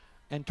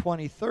 And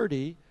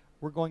 2030,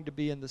 we're going to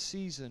be in the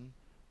season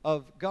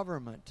of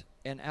government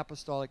and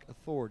apostolic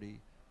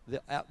authority.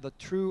 The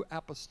true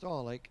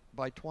apostolic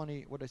by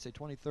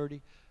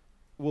 2030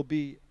 will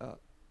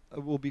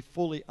be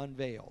fully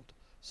unveiled.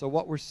 So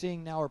what we're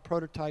seeing now are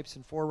prototypes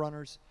and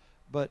forerunners,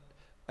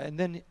 and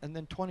then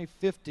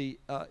 2050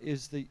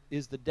 is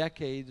the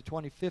decade. The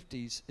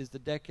 2050s is the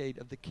decade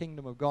of the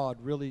kingdom of God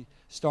really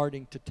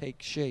starting to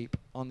take shape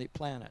on the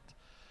planet.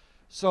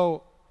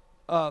 So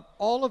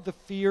all of the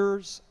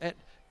fears and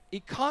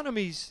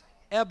economies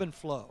ebb and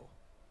flow,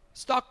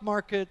 stock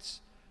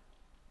markets,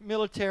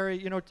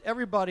 military.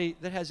 Everybody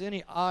that has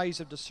any eyes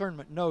of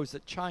discernment knows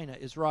that China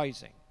is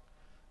rising.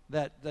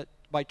 That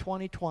by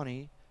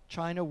 2020,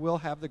 China will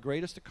have the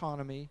greatest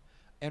economy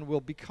and will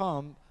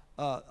become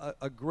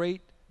a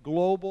great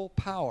global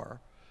power.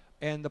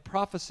 And the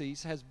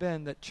prophecies has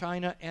been that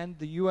China and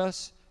the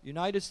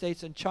United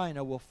States and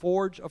China will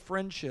forge a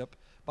friendship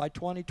by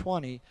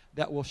 2020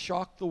 that will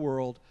shock the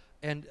world.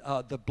 And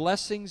the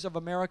blessings of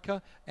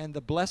America and the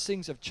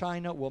blessings of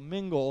China will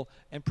mingle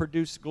and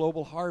produce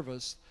global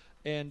harvest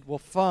and will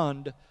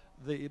fund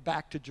the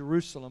Back to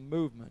Jerusalem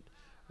movement,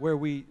 where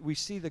we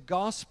see the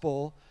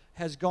gospel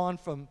has gone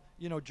from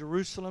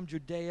Jerusalem,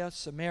 Judea,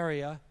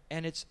 Samaria,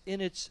 and it's in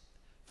its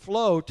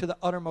flow to the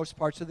uttermost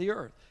parts of the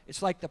earth.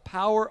 It's like the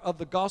power of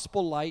the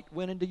gospel light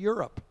went into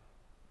Europe.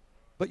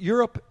 But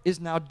Europe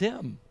is now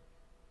dim.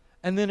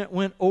 And then it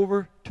went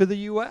over to the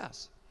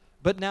U.S.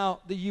 But now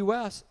the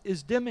U.S.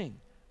 is dimming.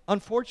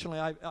 Unfortunately,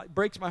 it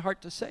breaks my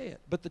heart to say it,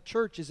 but the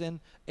church is in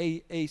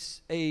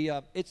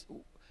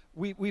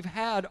we've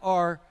had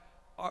our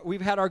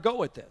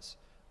go at this,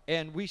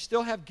 and we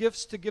still have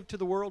gifts to give to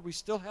the world. We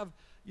still have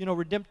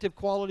redemptive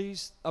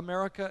qualities.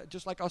 America,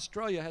 just like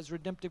Australia, has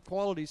redemptive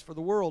qualities for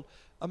the world.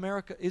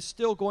 America is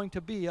still going to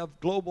be of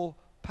global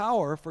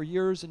power for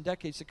years and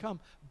decades to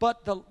come.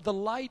 But the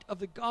light of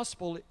the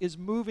gospel is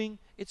moving.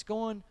 It's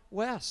going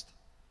west,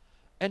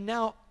 and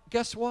now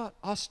guess what?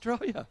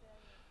 Australia,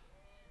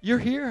 you're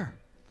here.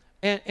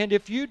 And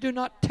if you do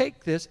not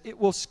take this, it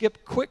will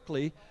skip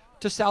quickly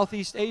to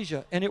Southeast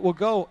Asia, and it will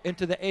go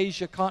into the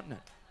Asia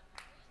continent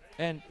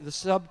and the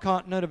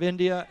subcontinent of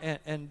India.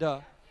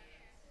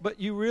 But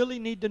you really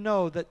need to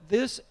know that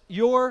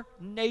your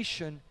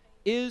nation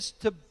is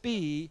to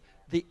be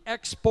the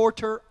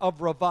exporter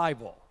of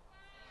revival.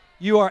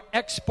 You are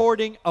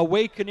exporting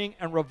awakening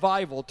and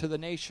revival to the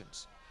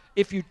nations.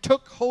 If you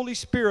took Holy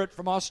Spirit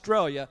from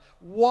Australia,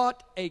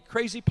 what a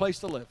crazy place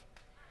to live.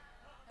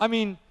 I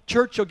mean,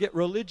 church will get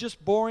religious,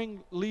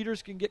 boring.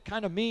 Leaders can get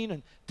kind of mean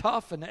and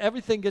tough, and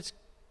everything gets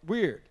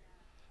weird.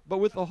 But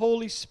with the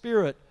Holy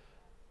Spirit,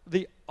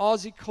 the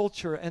Aussie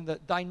culture and the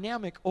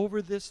dynamic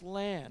over this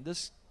land,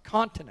 this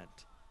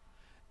continent,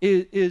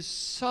 is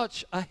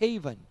such a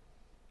haven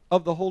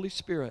of the Holy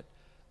Spirit.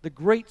 The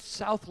great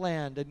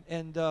Southland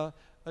and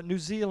New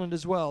Zealand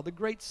as well, the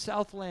great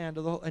Southland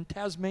and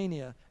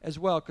Tasmania as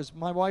well, because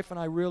my wife and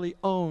I really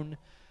own,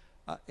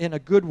 in a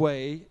good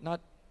way, not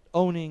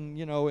owning,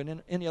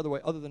 in any other way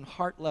other than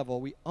heart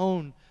level, we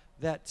own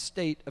that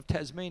state of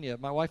Tasmania.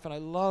 My wife and I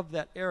love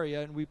that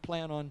area, and we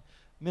plan on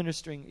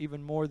ministering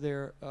even more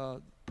there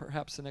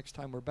perhaps the next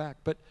time we're back.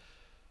 But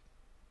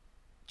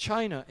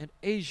China and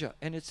Asia,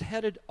 and it's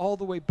headed all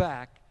the way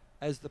back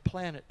as the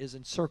planet is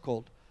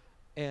encircled,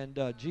 and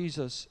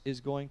Jesus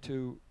is going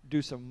to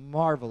do some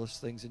marvelous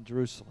things in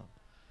Jerusalem.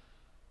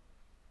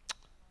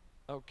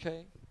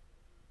 Okay.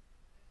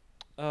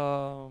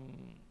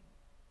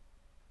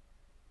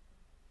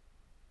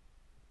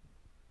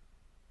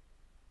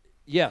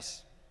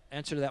 Yes.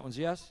 Answer to that one's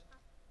yes.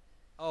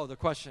 Oh, the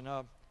question.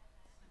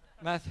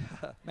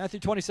 Matthew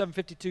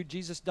 27:52.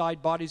 Jesus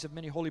died. Bodies of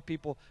many holy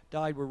people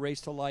died, were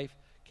raised to life,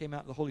 came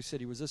out of the holy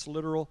city. Was this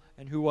literal?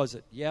 And who was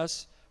it?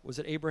 Yes. Was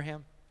it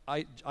Abraham,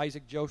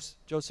 Isaac,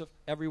 Joseph,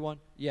 everyone?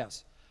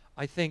 Yes.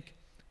 I think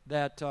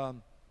that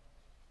the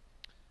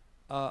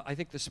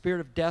spirit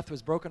of death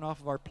was broken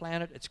off of our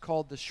planet. It's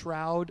called the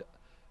shroud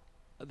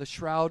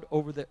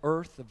over the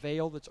earth, the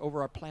veil that's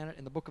over our planet.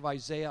 In the book of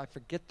Isaiah, I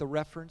forget the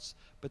reference,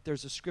 but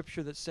there's a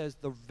scripture that says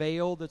the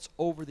veil that's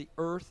over the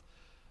earth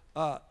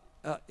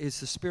is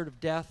the spirit of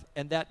death,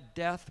 and that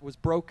death was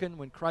broken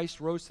when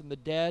Christ rose from the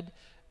dead,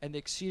 and the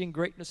exceeding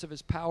greatness of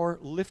his power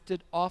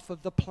lifted off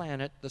of the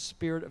planet the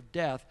spirit of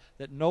death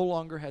that no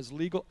longer has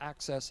legal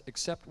access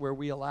except where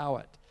we allow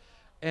it.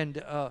 And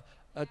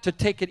to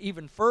take it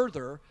even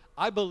further,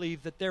 I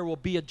believe that there will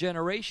be a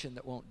generation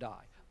that won't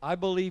die. I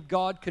believe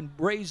God can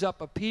raise up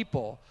a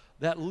people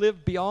that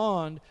live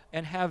beyond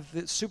and have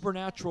the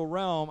supernatural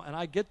realm, and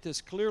I get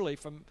this clearly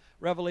from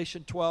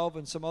Revelation 12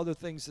 and some other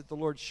things that the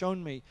Lord's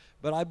shown me,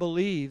 but I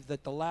believe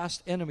that the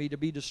last enemy to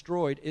be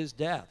destroyed is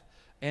death,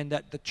 and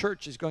that the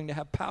church is going to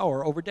have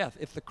power over death.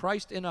 If the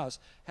Christ in us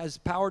has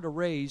power to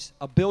raise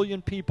 1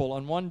 billion people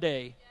on one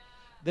day,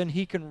 then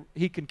he can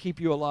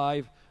keep you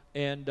alive,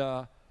 and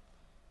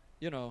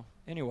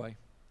anyway,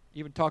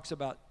 even talks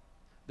about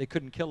they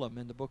couldn't kill him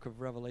in the book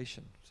of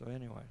Revelation. So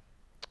anyway.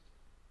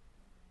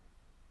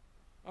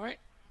 All right.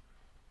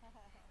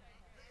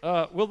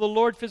 Will the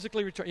Lord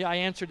physically return? Yeah, I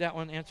answered that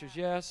one. Answer's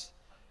yes.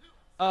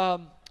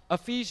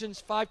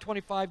 Ephesians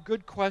 5:25,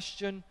 good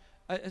question.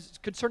 It's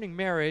concerning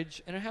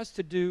marriage, and it has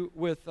to do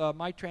with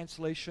my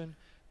translation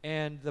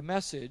and the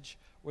message,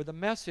 where the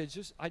message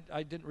is,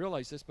 I didn't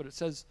realize this, but it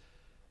says,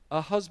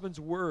 a husband's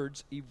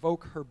words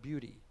evoke her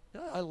beauty.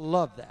 I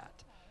love that.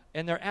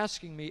 And they're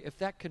asking me if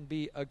that can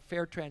be a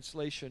fair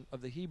translation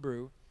of the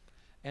Hebrew,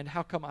 and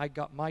how come I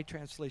got my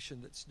translation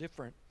that's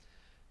different.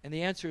 And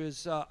the answer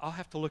is, I'll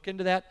have to look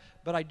into that,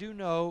 but I do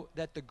know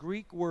that the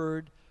Greek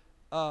word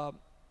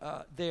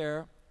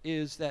there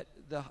is that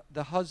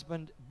the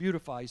husband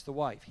beautifies the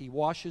wife. He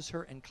washes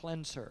her and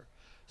cleanses her.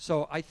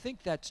 So I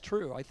think that's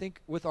true. I think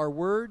with our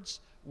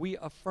words, we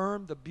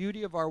affirm the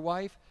beauty of our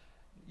wife.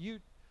 You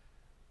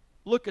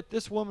look at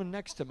this woman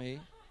next to me.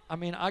 I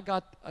mean,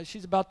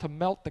 she's about to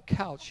melt the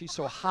couch. She's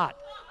so hot.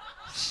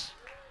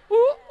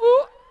 Ooh,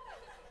 ooh.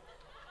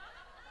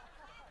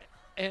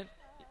 And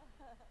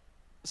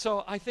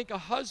so I think a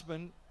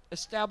husband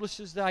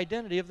establishes the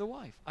identity of the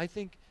wife. I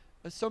think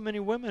so many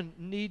women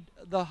need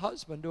the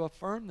husband to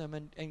affirm them,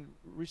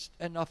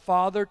 and a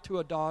father to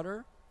a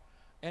daughter.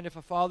 And if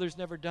a father's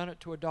never done it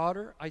to a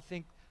daughter, I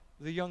think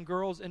the young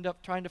girls end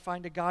up trying to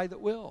find a guy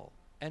that will,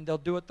 and they'll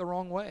do it the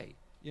wrong way.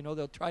 You know,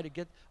 they'll try to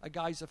get a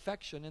guy's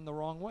affection in the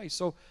wrong way.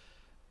 So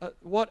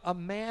what a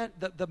man,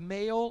 the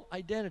male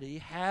identity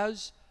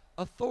has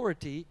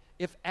authority.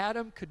 If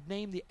Adam could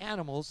name the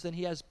animals, then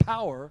he has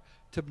power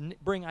to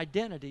bring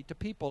identity to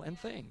people and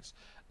things.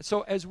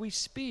 So as we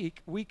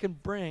speak, we can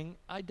bring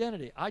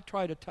identity. I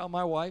try to tell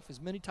my wife as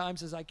many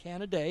times as I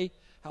can a day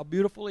how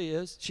beautiful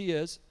she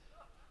is,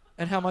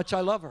 and how much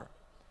I love her.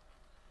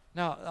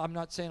 Now, I'm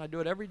not saying I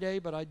do it every day,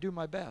 but I do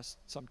my best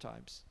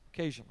sometimes,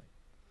 occasionally.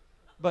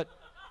 But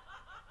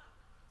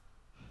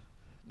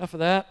enough of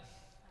that.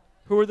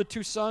 Who are the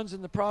two sons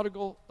in the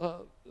parable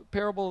of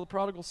the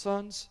prodigal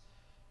sons?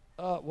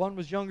 One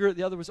was younger,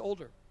 the other was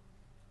older.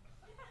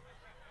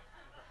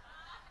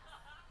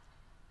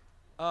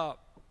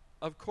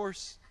 Of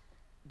course,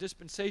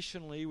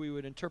 dispensationally, we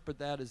would interpret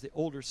that as the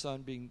older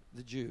son being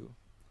the Jew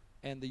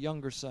and the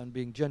younger son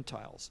being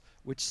Gentiles,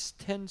 which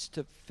tends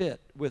to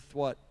fit with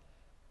what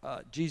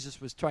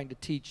Jesus was trying to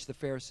teach the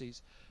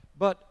Pharisees.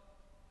 But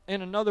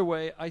in another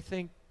way, I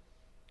think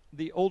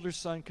the older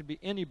son could be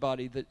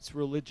anybody that's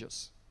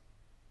religious,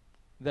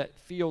 that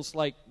feels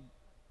like,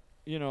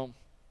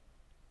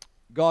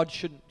 God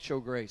shouldn't show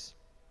grace.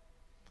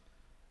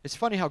 It's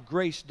funny how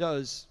grace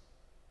does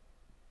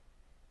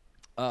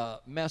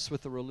mess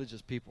with the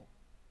religious people.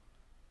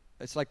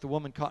 It's like the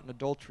woman caught in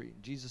adultery.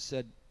 Jesus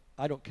said,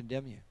 I don't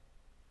condemn you.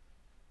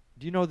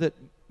 Do you know that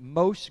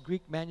most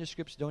Greek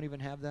manuscripts don't even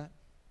have that?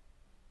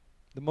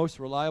 The most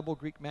reliable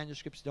Greek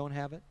manuscripts don't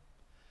have it.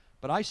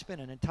 But I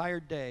spent an entire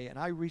day, and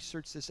I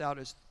researched this out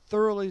as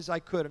thoroughly as I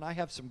could, and I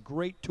have some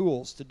great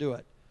tools to do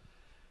it.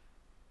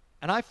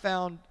 And I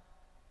found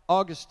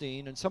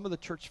Augustine and some of the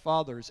church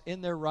fathers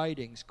in their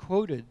writings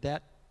quoted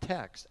that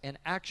text and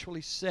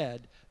actually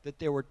said that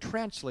there were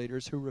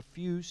translators who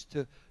refused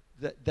to,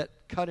 that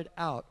cut it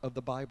out of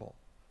the Bible.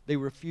 They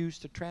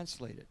refused to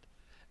translate it.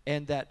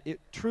 And that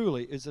it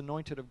truly is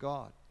anointed of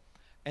God.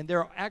 And there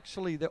are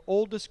actually, the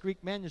oldest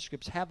Greek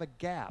manuscripts have a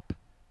gap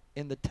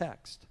in the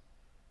text,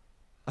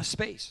 a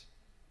space,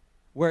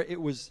 where it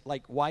was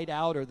like white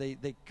out, or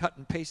they cut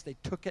and paste, they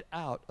took it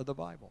out of the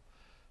Bible.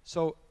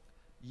 So,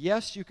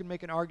 yes, you can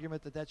make an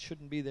argument that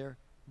shouldn't be there,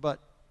 but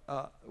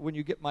when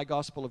you get my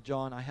Gospel of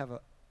John, I have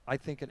I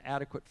think an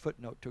adequate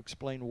footnote to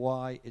explain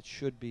why it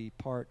should be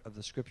part of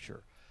the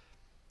Scripture.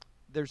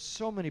 There's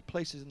so many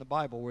places in the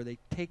Bible where they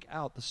take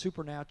out the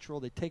supernatural,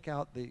 they take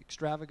out the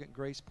extravagant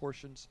grace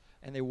portions,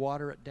 and they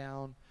water it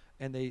down,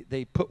 and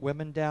they put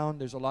women down.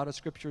 There's a lot of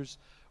scriptures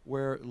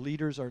where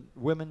leaders are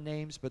women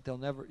names, but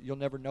you'll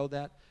never know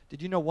that.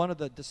 Did you know one of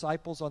the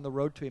disciples on the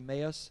road to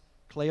Emmaus,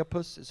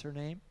 Cleopas is her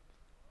name?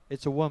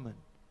 It's a woman.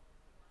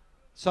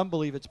 Some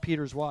believe it's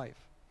Peter's wife.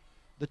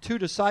 The two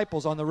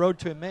disciples on the road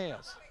to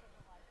Emmaus.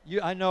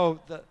 I know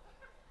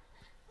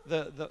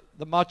the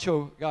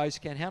macho guys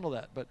can't handle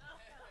that, but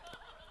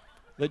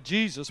that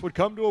Jesus would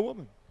come to a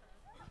woman.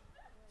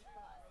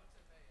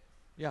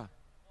 Yeah.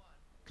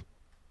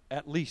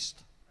 At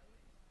least.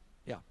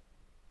 Yeah.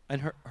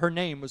 And her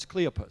name was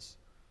Cleopas.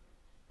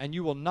 And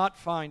you will not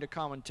find a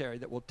commentary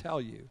that will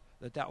tell you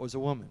that was a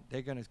woman.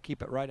 They're going to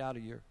keep it right out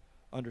of your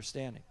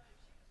understanding.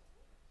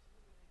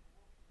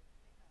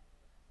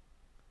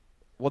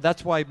 Well,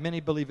 that's why many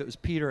believe it was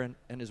Peter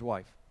and his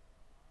wife.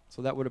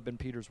 So that would have been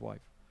Peter's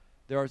wife.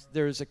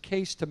 There is a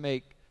case to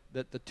make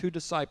that the two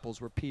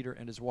disciples were Peter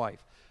and his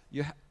wife.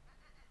 You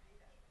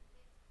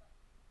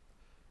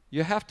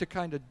have to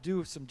kind of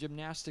do some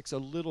gymnastics a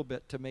little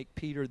bit to make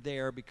Peter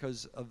there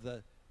because of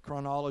the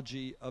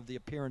chronology of the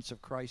appearance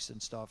of Christ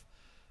and stuff.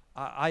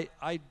 I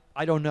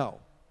don't know.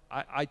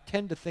 I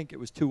tend to think it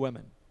was two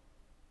women.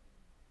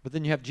 But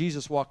then you have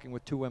Jesus walking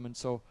with two women,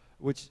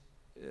 which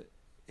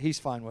he's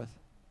fine with.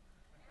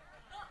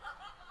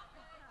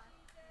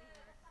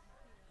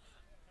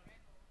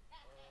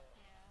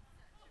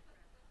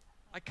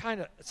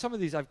 Some of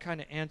these I've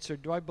kind of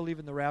answered. Do I believe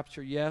in the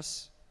rapture?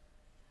 Yes.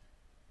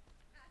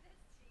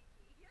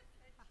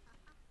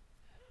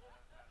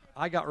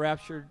 I got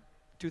raptured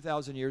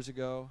 2,000 years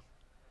ago.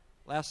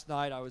 Last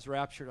night I was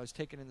raptured. I was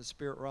taken in the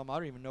spirit realm. I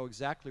don't even know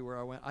exactly where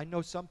I went. I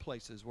know some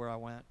places where I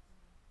went.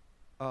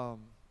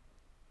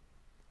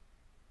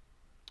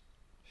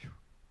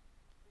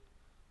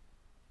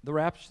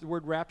 The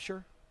word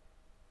rapture,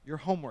 your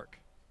homework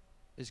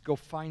is go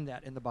find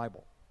that in the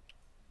Bible.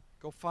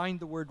 Go find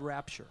the word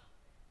rapture.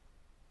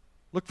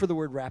 Look for the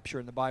word rapture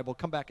in the Bible.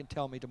 Come back and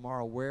tell me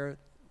tomorrow where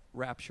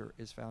rapture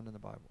is found in the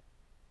Bible.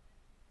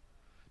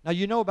 Now,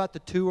 you know about the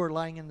two are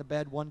lying in the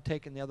bed, one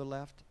taken, the other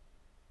left?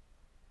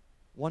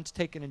 One's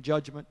taken in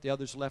judgment, the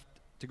other's left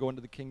to go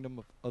into the kingdom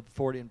of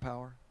authority and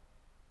power.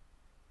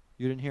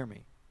 You didn't hear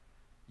me.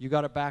 You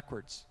got it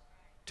backwards.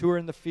 Two are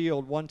in the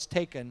field, one's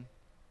taken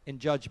in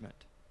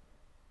judgment.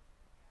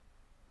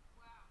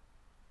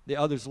 The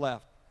other's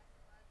left.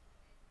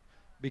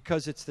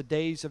 Because it's the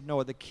days of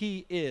Noah. The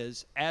key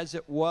is, as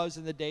it was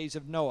in the days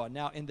of Noah.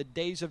 Now, in the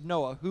days of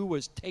Noah, who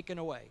was taken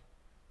away?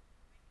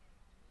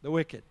 The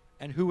wicked.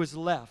 And who was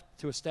left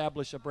to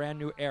establish a brand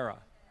new era?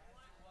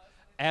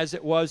 As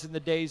it was in the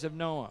days of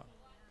Noah.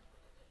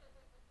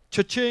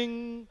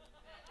 Cha-ching!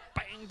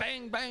 Bang,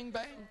 bang, bang,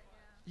 bang.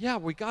 Yeah,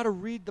 we got to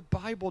read the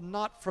Bible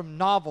not from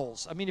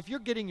novels. I mean, if you're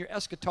getting your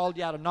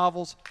eschatology out of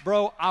novels,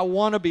 bro, I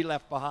want to be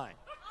left behind.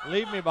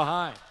 Leave me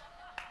behind.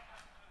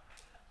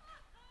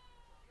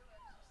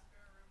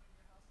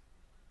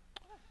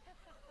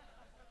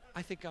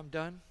 I think I'm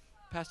done,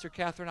 Pastor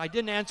Catherine. I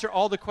didn't answer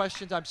all the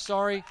questions. I'm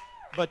sorry,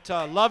 but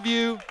love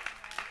you.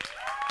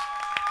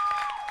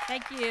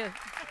 Thank you.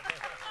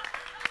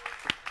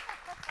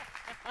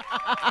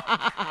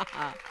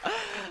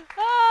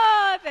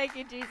 Oh, thank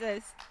you,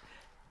 Jesus.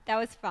 That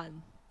was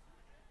fun.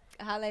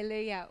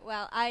 Hallelujah.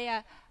 Well,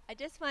 I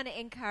just want to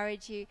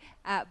encourage you.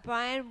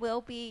 Brian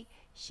will be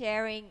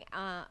sharing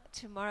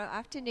tomorrow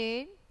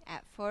afternoon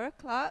at 4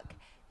 o'clock.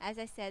 As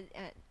I said,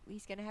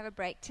 he's going to have a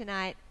break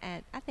tonight,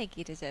 and I think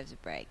he deserves a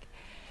break.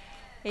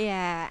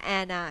 Yeah,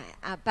 and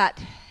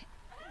but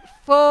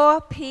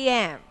 4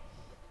 p.m.,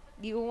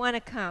 you want to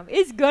come.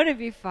 It's going to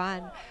be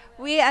fun.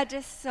 We are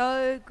just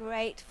so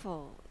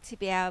grateful to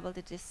be able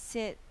to just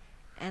sit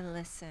and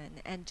listen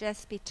and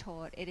just be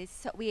taught. It is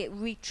so,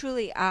 we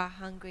truly are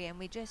hungry, and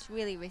we just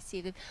really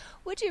receive them.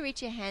 Would you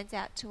reach your hands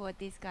out toward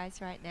these guys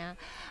right now?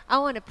 I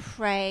want to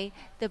pray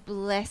the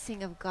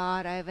blessing of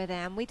God over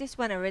them. We just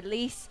want to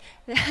release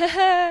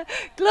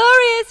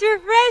glorious,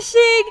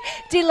 refreshing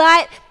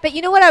delight. But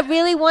you know what I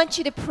really want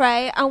you to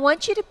pray? I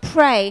want you to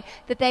pray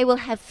that they will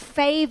have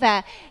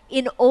favor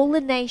in all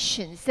the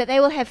nations, that they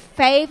will have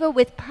favor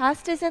with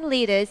pastors and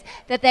leaders,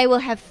 that they will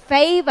have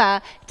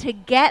favor to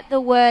get the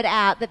word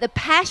out, that the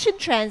Passion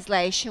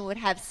Translation would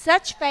have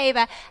such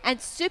favor and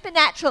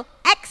supernatural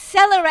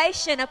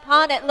acceleration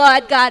upon it,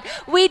 Lord God.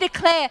 We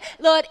declare,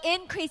 Lord,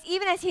 increase,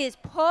 even as he is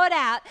poured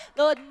out,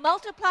 Lord,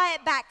 multiply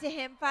it back to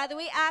him. Father,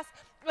 we ask,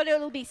 Lord,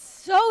 it'll be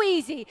so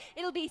easy.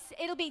 It'll be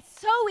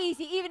so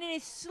easy, even in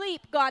his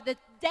sleep, God, that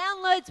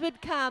downloads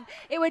would come.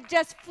 It would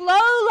just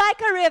flow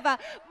like a river,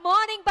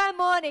 morning by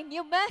morning.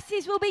 Your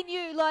mercies will be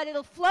new, Lord.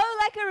 It'll flow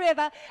like a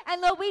river.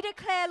 And Lord, we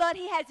declare, Lord,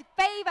 he has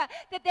favor,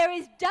 that there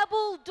is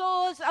double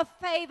doors of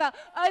favor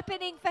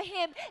opening for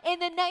him in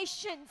the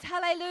nations.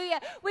 Hallelujah.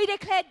 We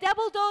declare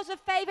double doors of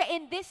favor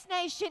in this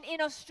nation,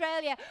 in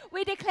Australia.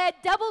 We declare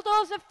double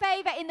doors of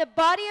favor in the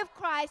body of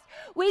Christ.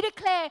 We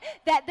declare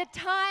that the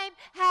time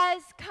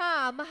has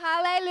come,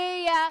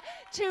 hallelujah,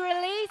 to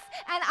release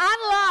and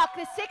unlock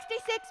the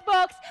 66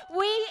 books.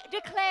 We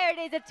declare it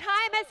is a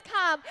time has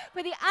come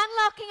for the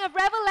unlocking of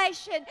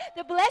revelation,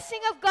 the blessing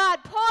of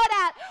God poured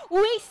out.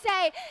 We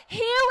say,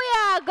 here we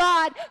are,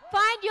 God.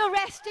 Find your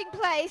resting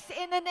place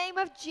in the name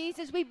of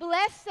Jesus. We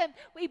bless them.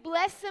 We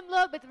bless them,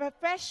 Lord, with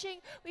refreshing.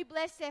 We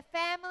bless their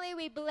family.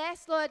 We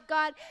bless, Lord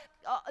God,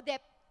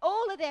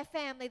 all of their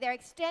family, their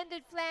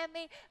extended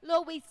family.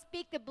 Lord, we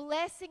speak the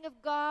blessing of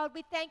God.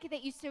 We thank you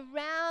that you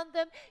surround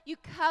them, you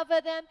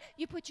cover them,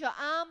 you put your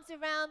arms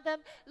around them.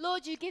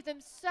 Lord, you give them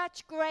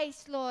such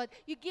grace, Lord.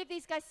 You give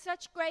these guys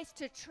such grace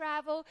to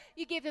travel.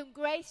 You give them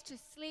grace to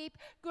sleep,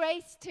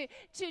 grace to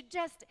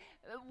just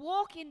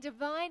walk in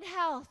divine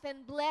health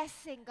and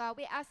blessing, God.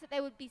 We ask that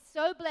they would be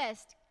so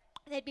blessed.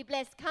 They'd be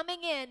blessed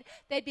coming in.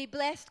 They'd be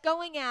blessed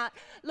going out.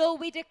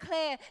 Lord, we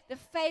declare the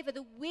favor,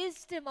 the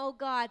wisdom, oh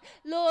God.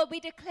 Lord, we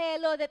declare,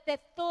 Lord, that their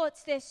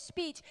thoughts, their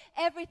speech,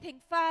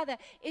 everything, Father,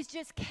 is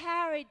just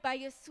carried by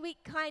your sweet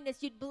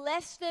kindness. You'd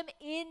bless them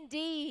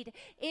indeed.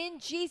 In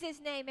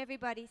Jesus' name,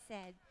 everybody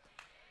said.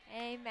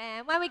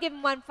 Amen. Why don't we give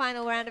them one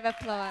final round of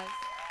applause?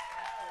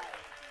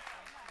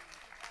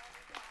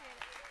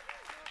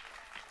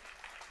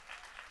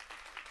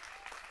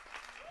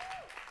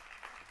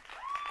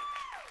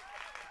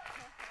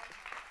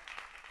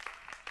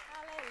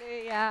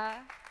 Hallelujah.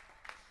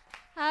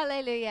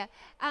 Hallelujah.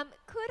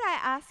 Could I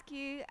ask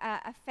you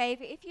a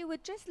favor? If you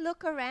would just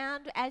look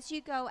around as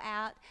you go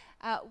out.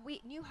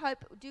 New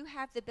Hope do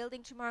have the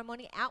building tomorrow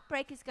morning.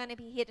 Outbreak is going to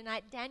be here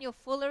tonight. Daniel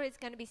Fuller is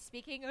going to be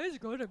speaking. It's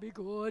going to be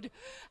good.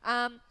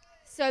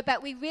 So,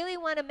 but we really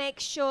want to make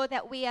sure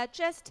that we are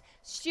just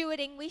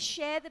stewarding. We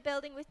share the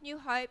building with New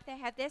Hope. They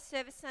have their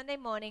service Sunday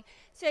morning.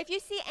 So if you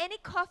see any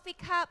coffee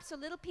cups or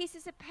little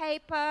pieces of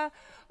paper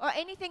or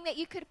anything that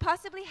you could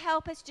possibly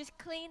help us just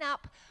clean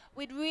up,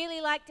 we'd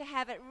really like to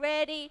have it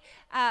ready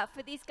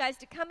for these guys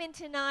to come in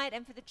tonight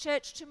and for the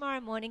church tomorrow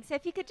morning. So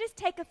if you could just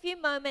take a few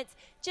moments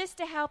just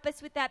to help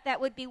us with that,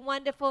 that would be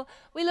wonderful.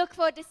 We look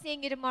forward to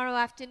seeing you tomorrow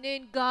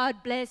afternoon.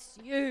 God bless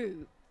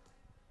you.